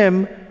in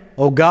him,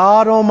 O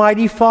God,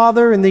 Almighty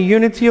Father, in the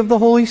unity of the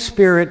Holy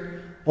Spirit,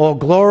 all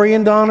glory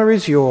and honor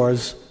is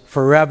yours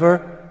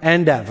forever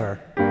and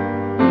ever.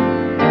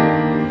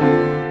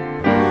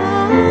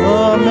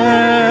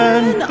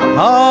 Amen.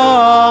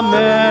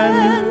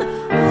 Amen.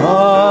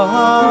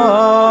 Amen.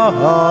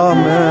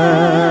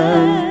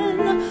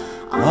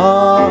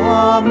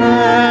 Amen.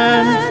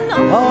 Amen.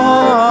 Amen.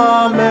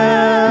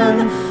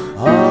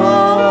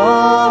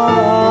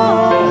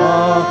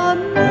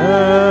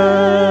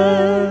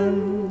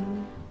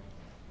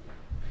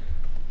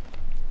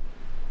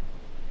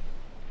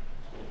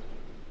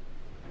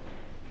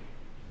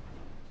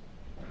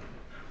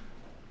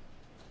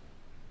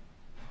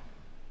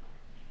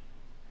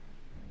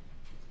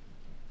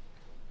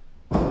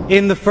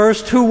 In the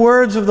first two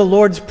words of the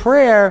Lord's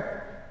Prayer,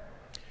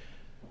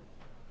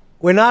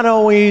 we're not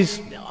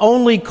always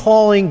only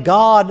calling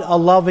God a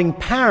loving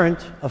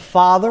parent, a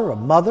father, a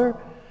mother,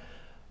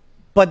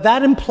 but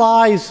that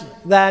implies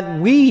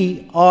that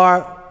we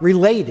are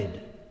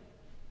related.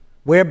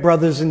 We're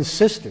brothers and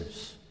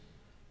sisters.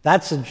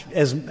 That's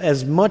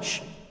as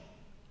much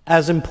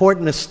as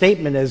important a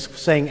statement as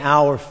saying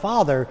our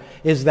Father,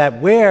 is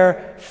that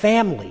we're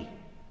family.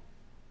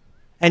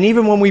 And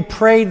even when we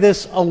pray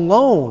this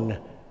alone,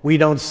 we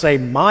don't say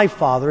my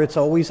Father, it's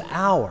always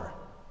our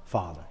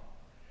Father.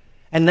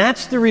 And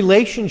that's the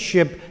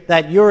relationship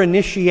that your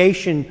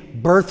initiation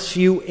births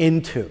you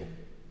into.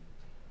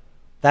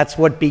 That's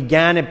what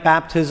began at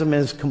baptism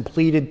and is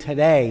completed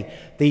today.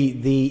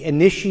 The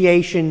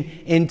initiation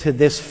into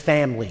this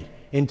family,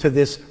 into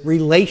this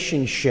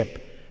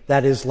relationship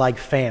that is like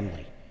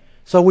family.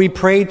 So we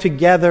pray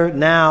together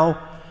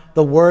now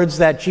the words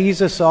that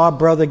Jesus, our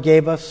brother,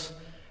 gave us.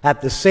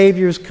 At the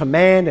Savior's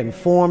command and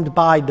formed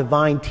by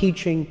divine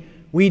teaching,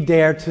 we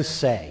dare to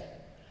say,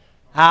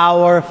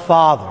 Our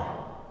Father,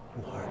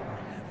 who art in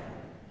heaven,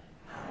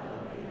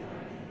 hallowed be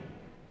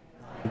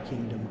thy name. Thy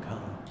kingdom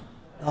come,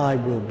 thy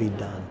will be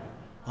done,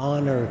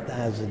 on earth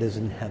as it is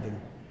in heaven.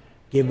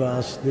 Give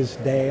us this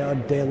day our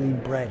daily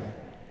bread,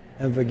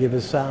 and forgive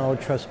us our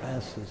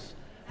trespasses,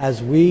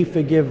 as we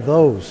forgive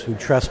those who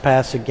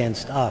trespass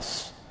against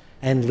us.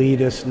 And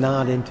lead us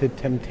not into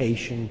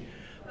temptation,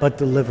 but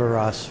deliver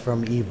us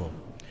from evil.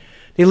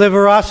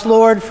 Deliver us,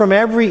 Lord, from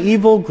every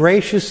evil.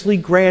 Graciously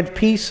grant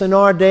peace in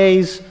our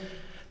days,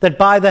 that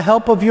by the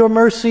help of your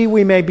mercy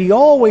we may be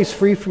always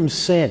free from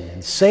sin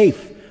and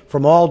safe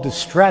from all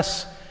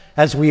distress,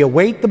 as we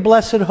await the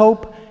blessed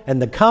hope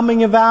and the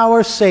coming of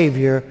our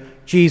Savior,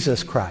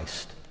 Jesus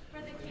Christ.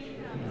 For the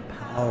kingdom, the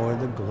power,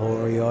 the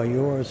glory are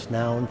yours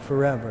now and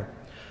forever.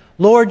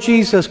 Lord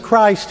Jesus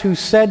Christ, who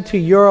said to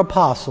your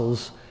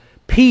apostles,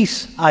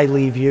 Peace I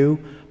leave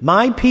you,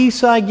 my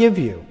peace I give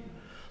you.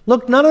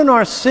 Look not on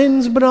our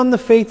sins, but on the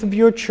faith of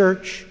your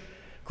church.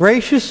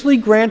 Graciously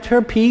grant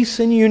her peace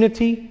and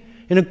unity,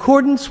 in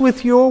accordance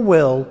with your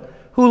will,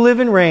 who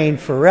live and reign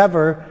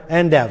forever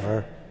and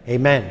ever.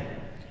 Amen.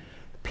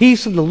 The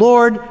peace of the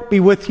Lord be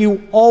with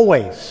you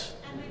always.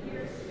 And with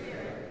your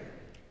spirit.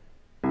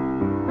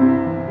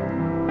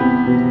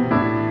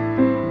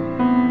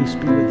 Peace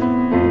be with you.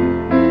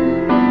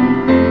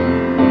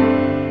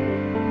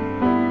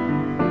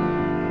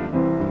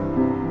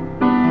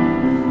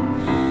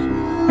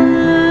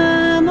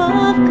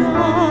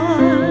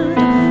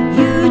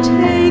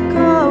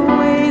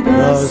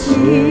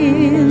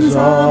 Sins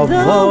of the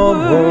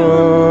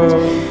world,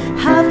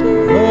 have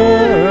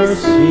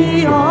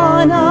mercy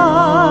on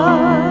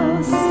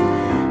us.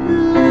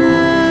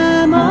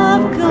 Lamb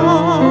of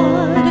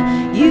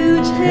God,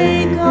 you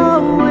take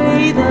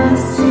away the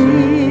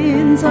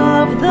sins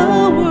of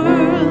the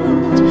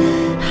world,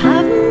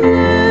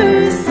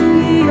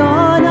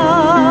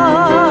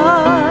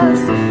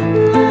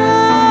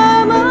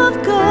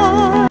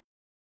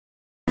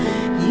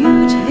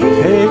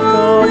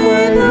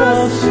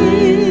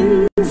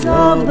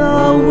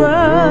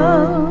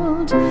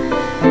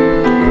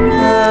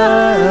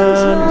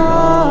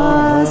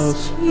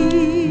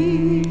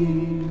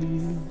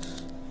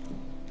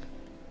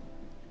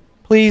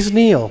 Please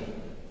kneel.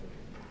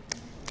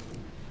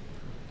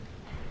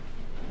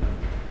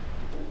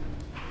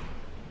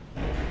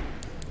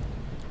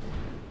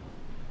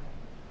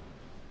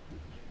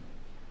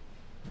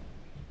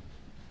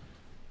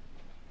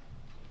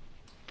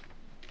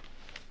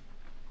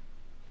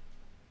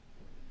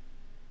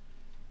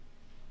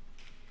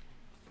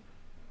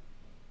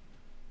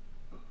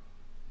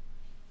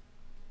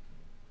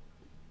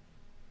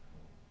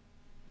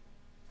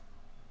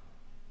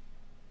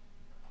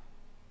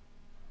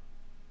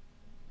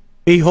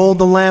 Behold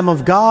the Lamb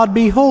of God,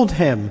 behold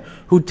him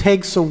who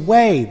takes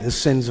away the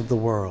sins of the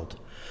world.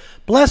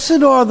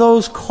 Blessed are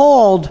those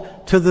called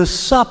to the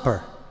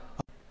supper.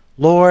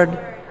 Lord, I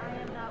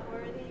am not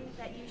worthy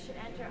that you should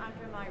enter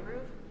under my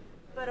roof,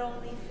 but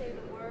only say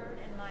the word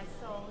and my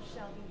soul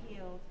shall be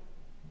healed.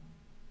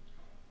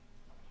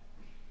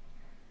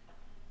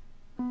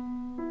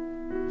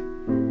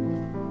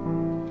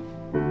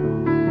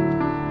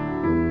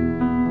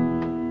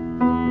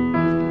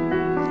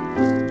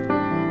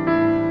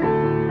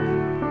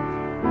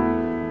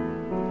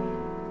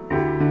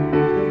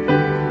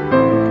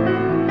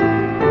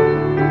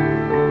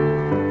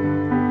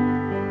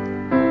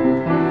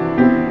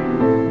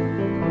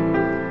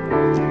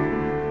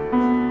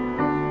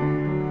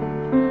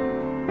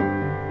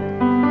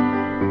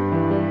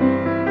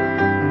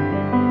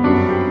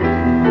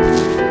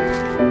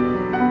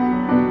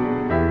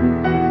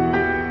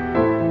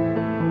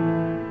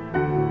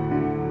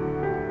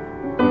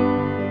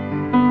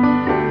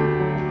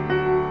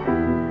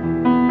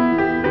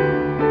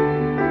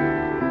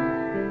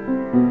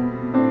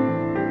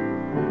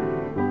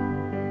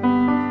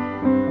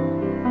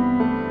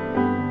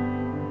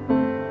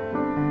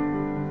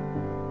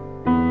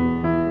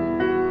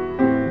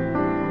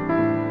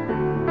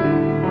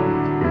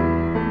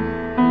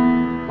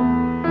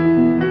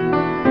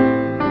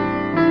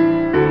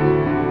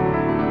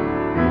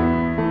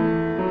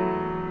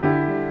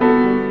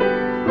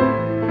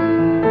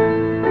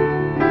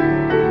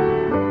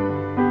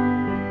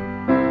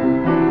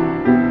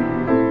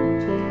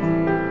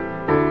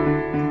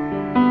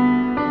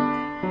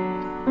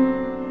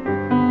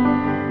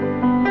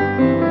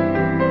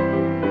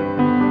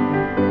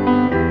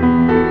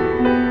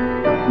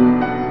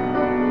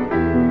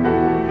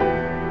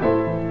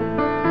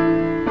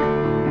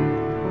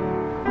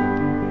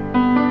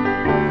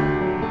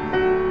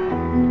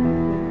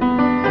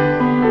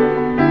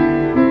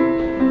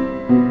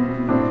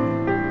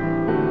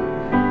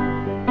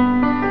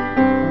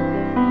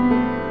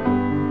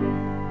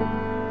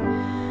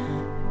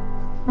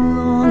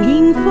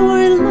 Longing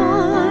for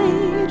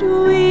light,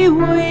 we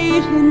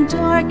wait in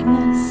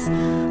darkness.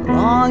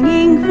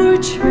 Longing for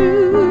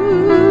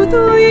truth,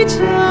 we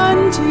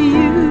turn to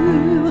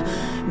you.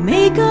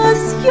 Make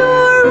us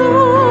your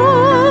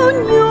own,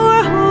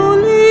 your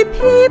holy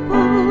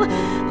people,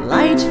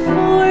 light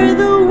for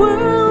the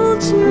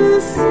world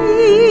to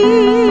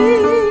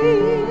see.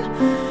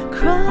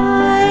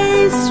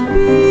 Christ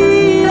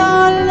be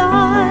our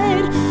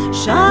light,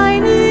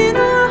 shine in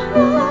our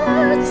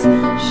hearts,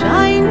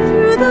 shine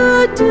through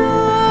the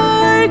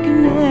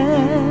darkness.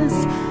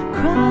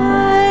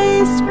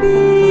 Christ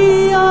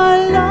be our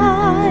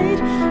light,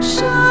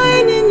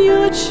 shine in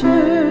your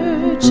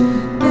church,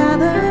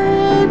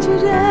 gathered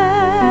today.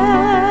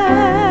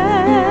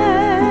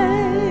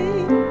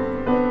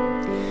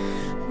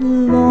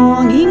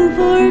 Longing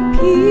for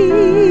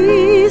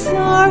peace,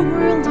 our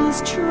world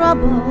is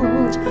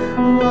troubled.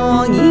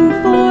 Longing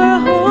for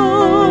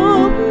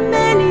hope,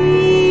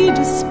 many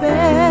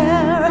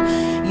despair.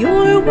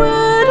 Your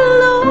word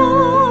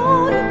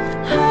alone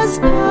has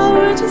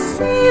power to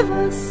save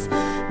us.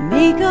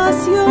 Make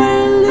us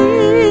your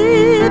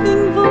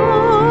living voice.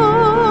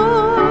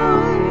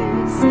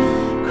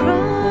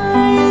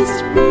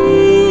 Christ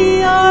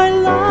be our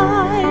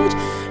light,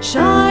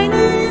 shine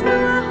in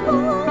our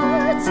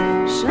hearts,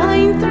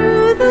 shine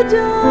through the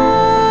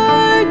darkness.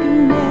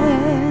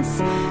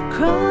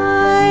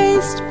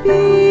 Christ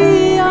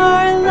be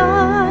our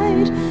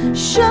light,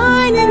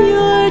 shine in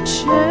your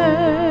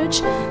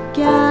church,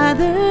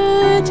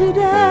 gathered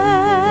today.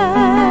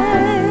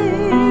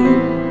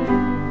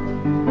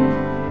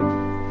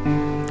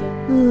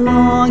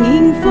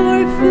 Longing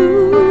for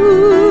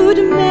food,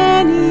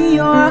 many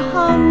are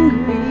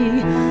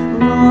hungry.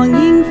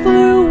 Longing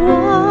for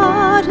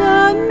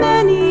water,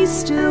 many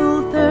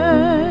still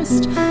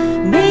thirst.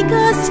 Make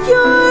us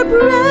your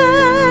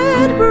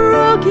bread,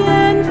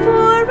 broken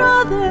for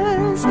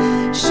others,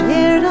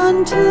 shared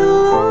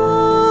until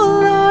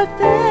all are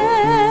fed.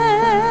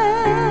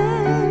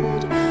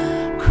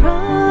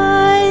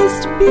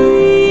 Christ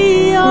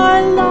be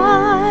our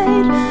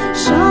light,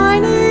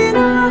 shine in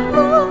our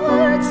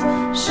hearts,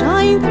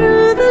 shine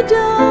through the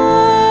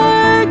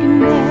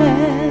darkness.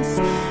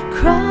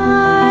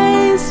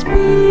 Christ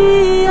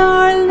be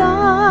our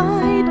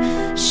light,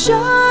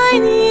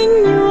 shine in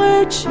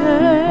your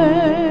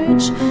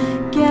church,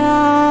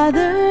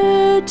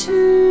 gathered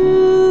today.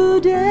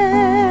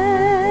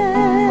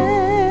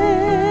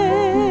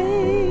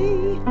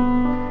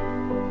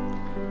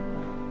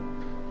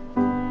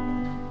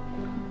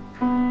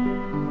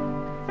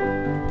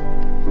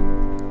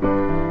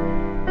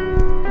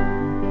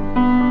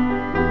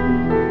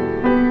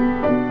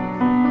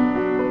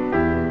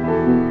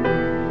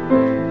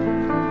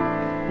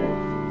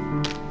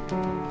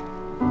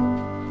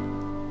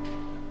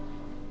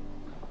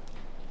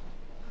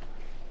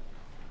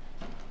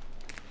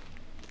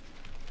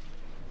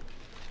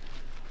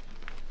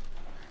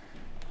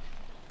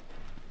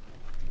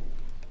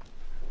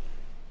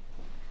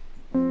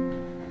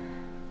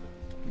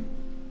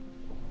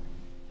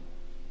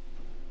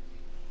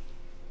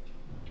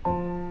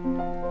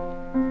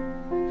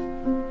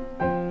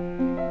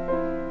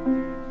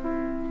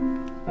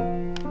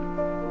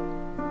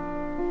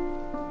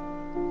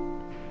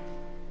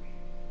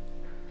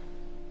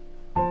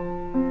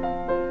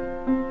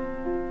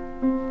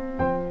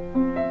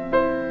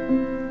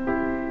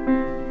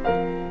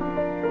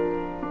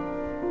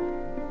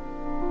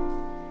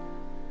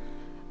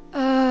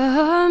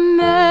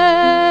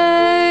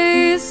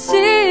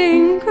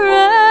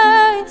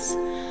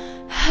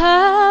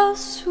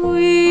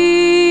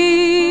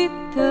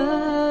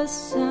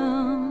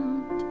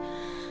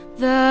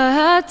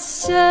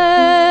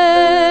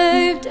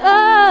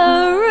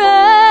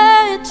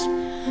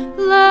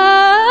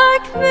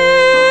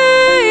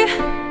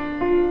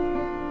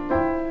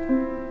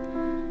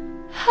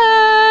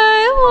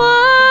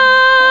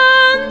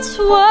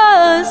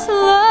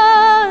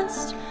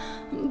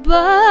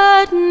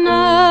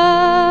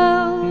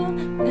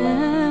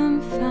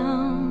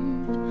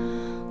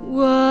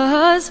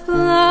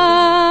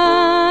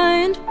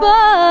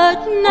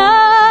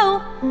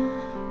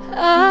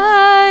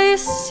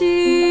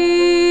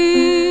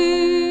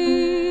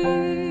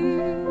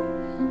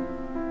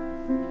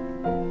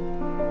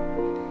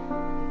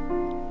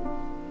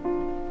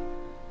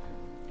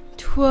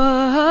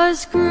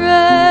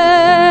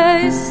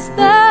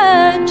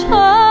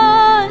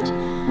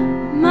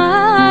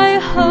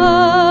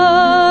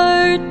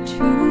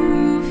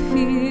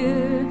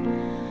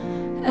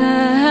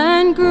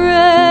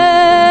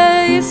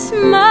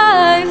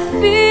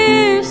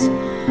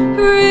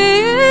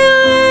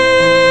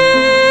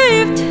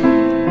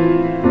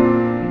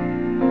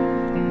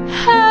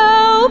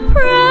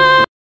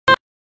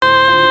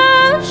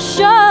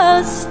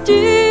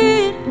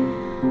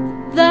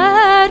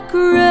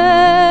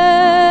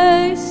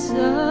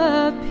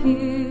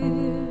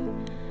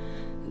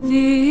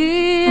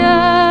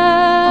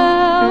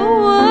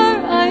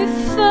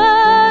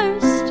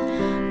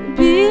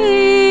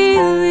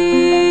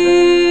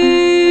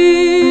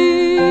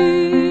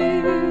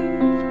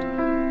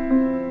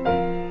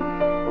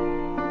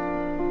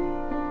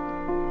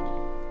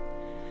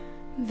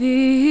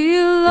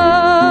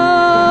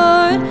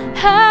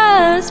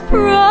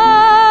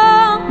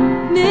 promised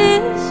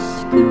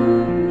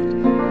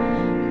good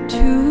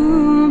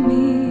to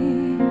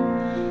me.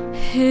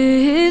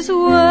 His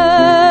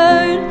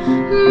word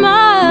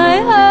my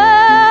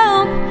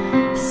help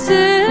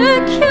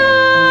secures.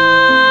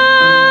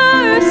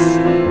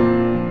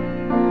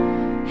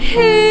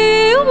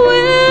 He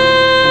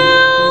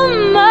will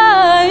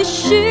my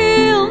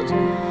shield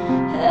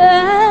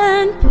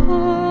and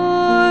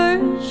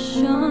portion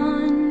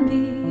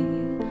be,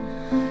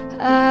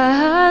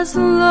 as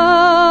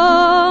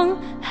long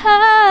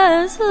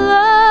as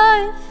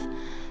life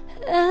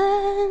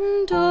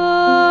endures.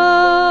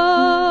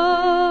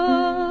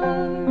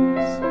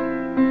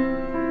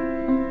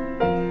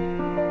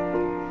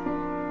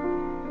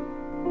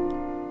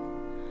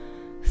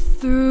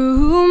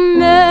 Through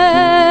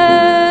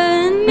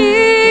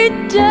many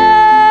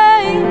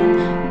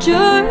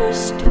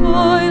dangers,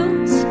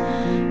 toils,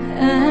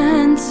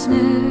 and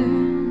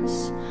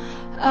snares,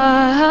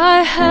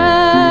 I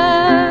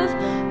have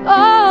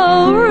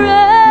already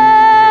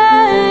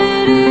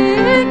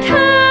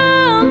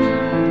come.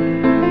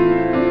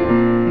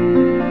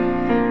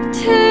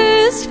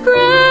 'Tis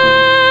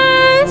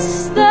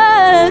grace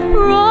that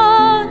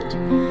brought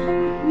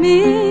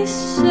me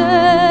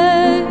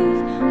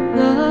safe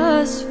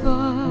thus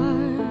far,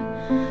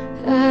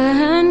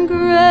 and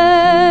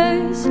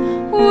grace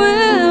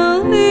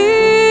will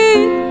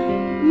lead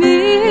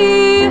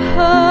me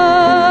home.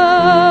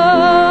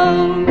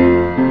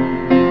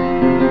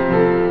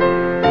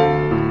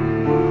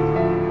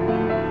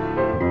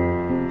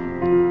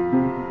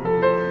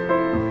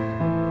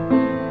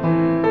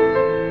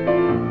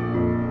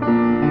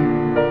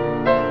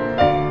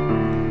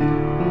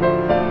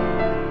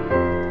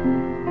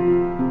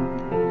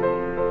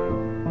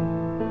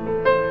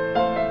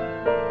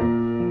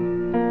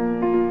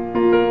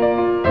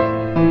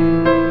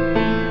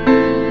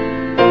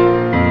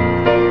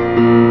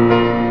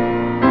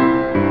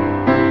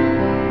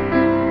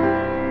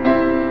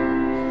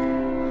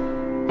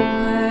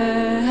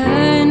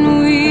 When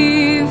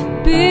we've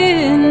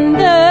been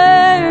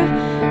there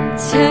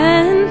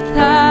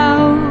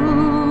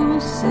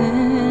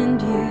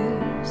 10,000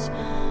 years,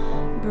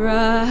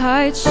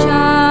 bright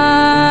shining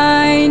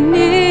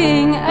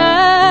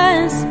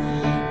as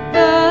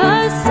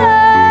the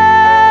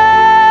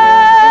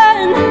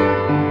sun,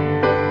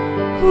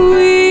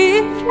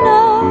 we've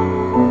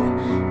known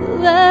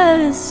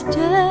less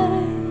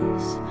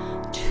days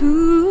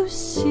to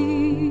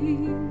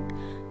sing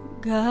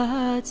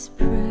God's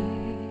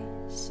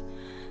praise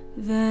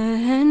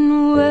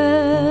than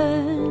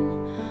when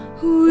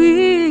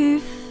we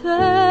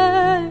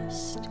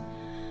first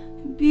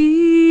begun.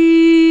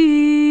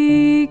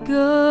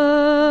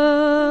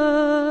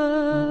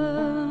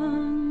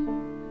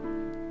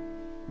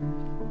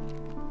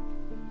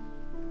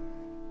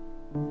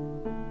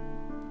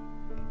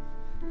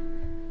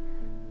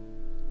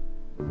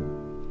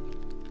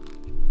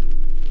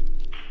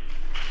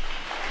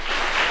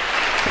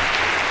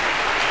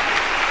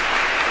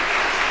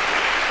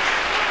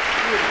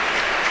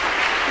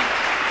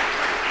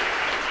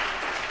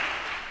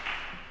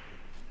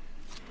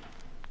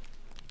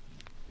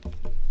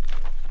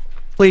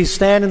 Please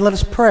stand and let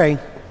us pray.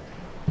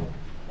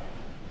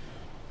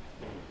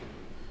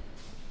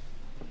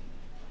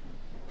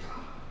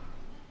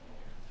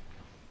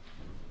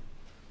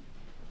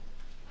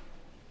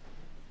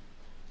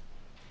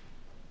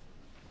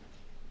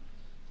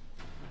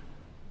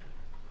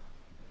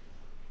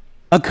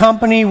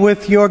 Accompany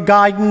with your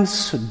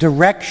guidance,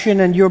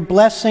 direction, and your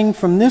blessing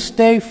from this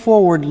day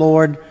forward,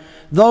 Lord,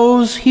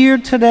 those here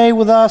today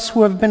with us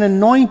who have been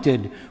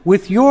anointed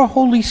with your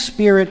Holy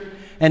Spirit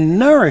and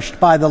nourished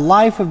by the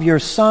life of your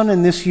Son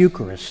in this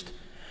Eucharist,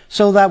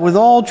 so that with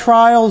all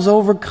trials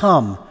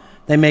overcome,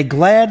 they may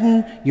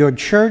gladden your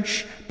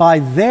church by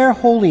their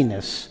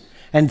holiness,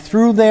 and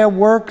through their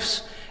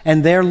works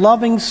and their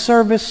loving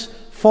service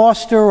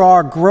foster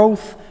our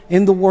growth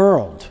in the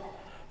world.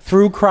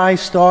 Through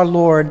Christ our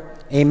Lord.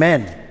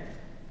 Amen.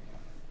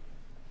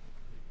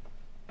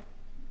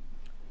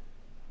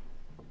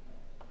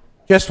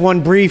 Just one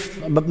brief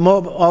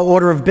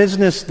order of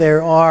business.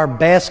 There are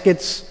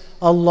baskets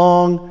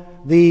along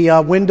the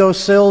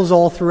windowsills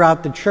all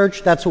throughout the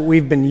church. That's what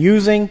we've been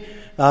using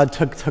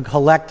to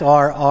collect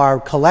our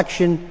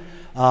collection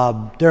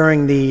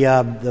during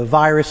the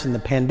virus and the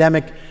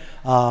pandemic.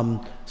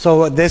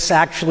 So this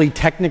actually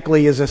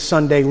technically is a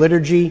Sunday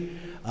liturgy.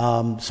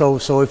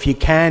 So if you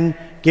can,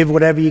 give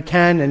whatever you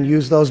can and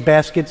use those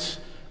baskets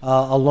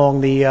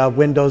along the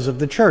windows of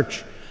the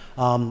church.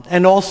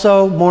 And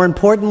also, more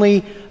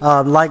importantly,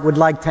 would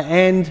like to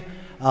end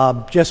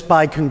just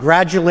by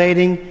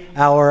congratulating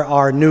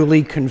our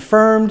newly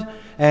confirmed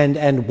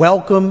and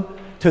welcome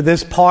to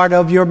this part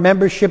of your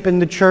membership in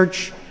the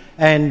church.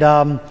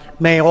 And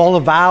may all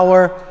of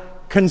our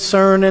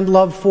concern and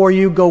love for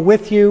you go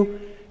with you,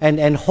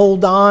 and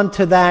hold on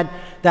to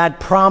that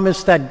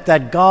promise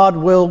that God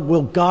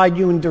will guide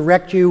you and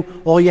direct you.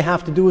 All you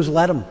have to do is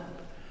let Him.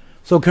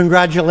 So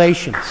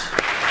congratulations.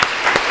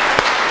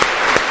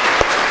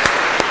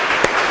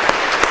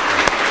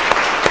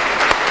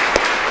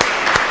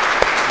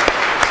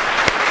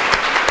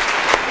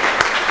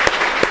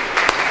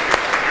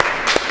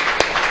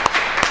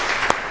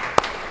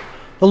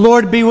 The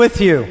Lord be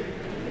with you.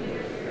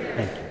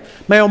 Thank you.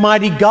 May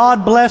Almighty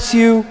God bless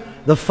you,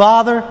 the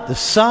Father, the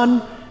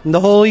Son, and the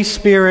Holy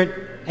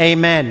Spirit.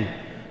 Amen.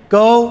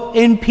 Go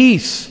in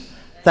peace.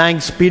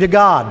 Thanks be to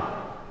God.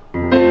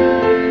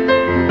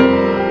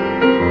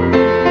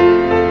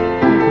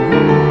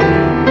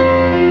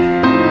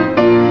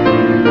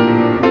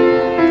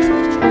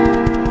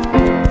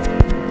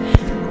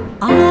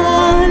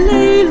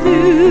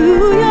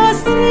 Alleluia,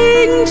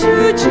 sing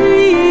to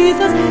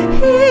Jesus.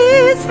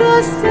 He's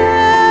the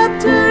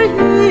scepter,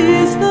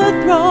 he's the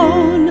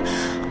throne.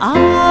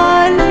 Alleluia,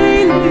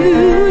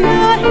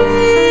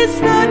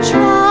 he's the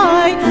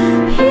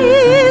triumph,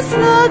 he's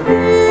the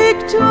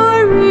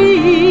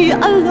victory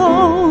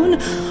alone.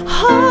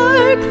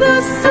 Hark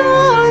the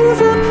songs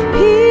of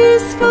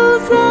peaceful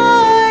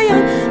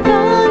Zion,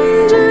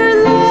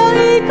 thunder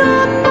like a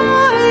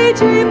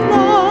mighty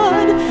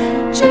flood.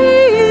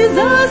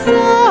 Jesus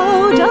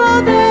out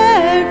of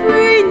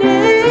every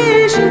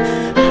nation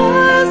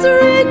has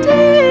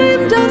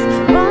redeemed us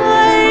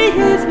by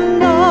his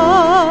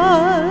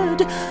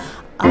blood.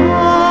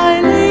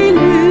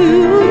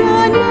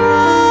 Alleluia,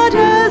 not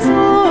as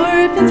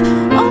orphans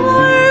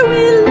are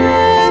we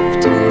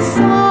left in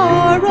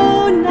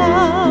sorrow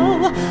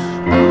now.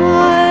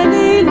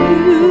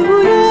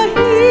 Alleluia,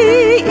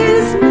 he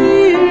is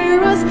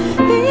near us,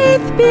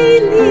 faith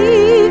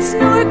believes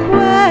nor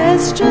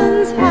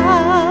questions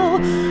how.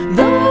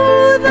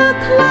 Though the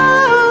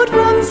cloud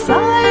from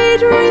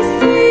sight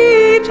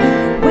received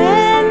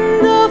when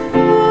the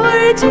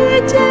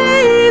 40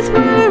 days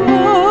were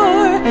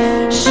o'er,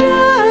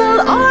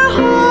 shall our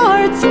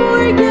hearts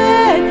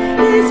forget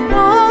his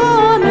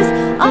promise,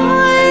 I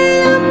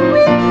am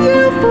with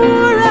you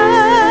forevermore.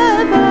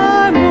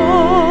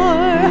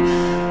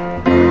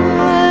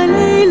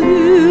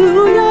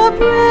 Alleluia,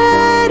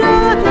 bread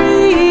of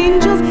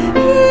angels,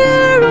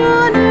 here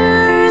on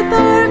earth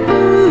our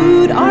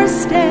food, our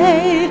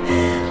stay.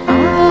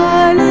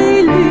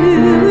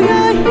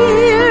 Alleluia,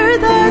 hear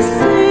the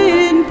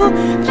sinful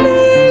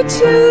flee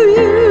to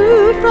you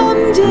from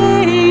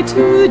day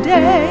to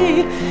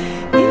day.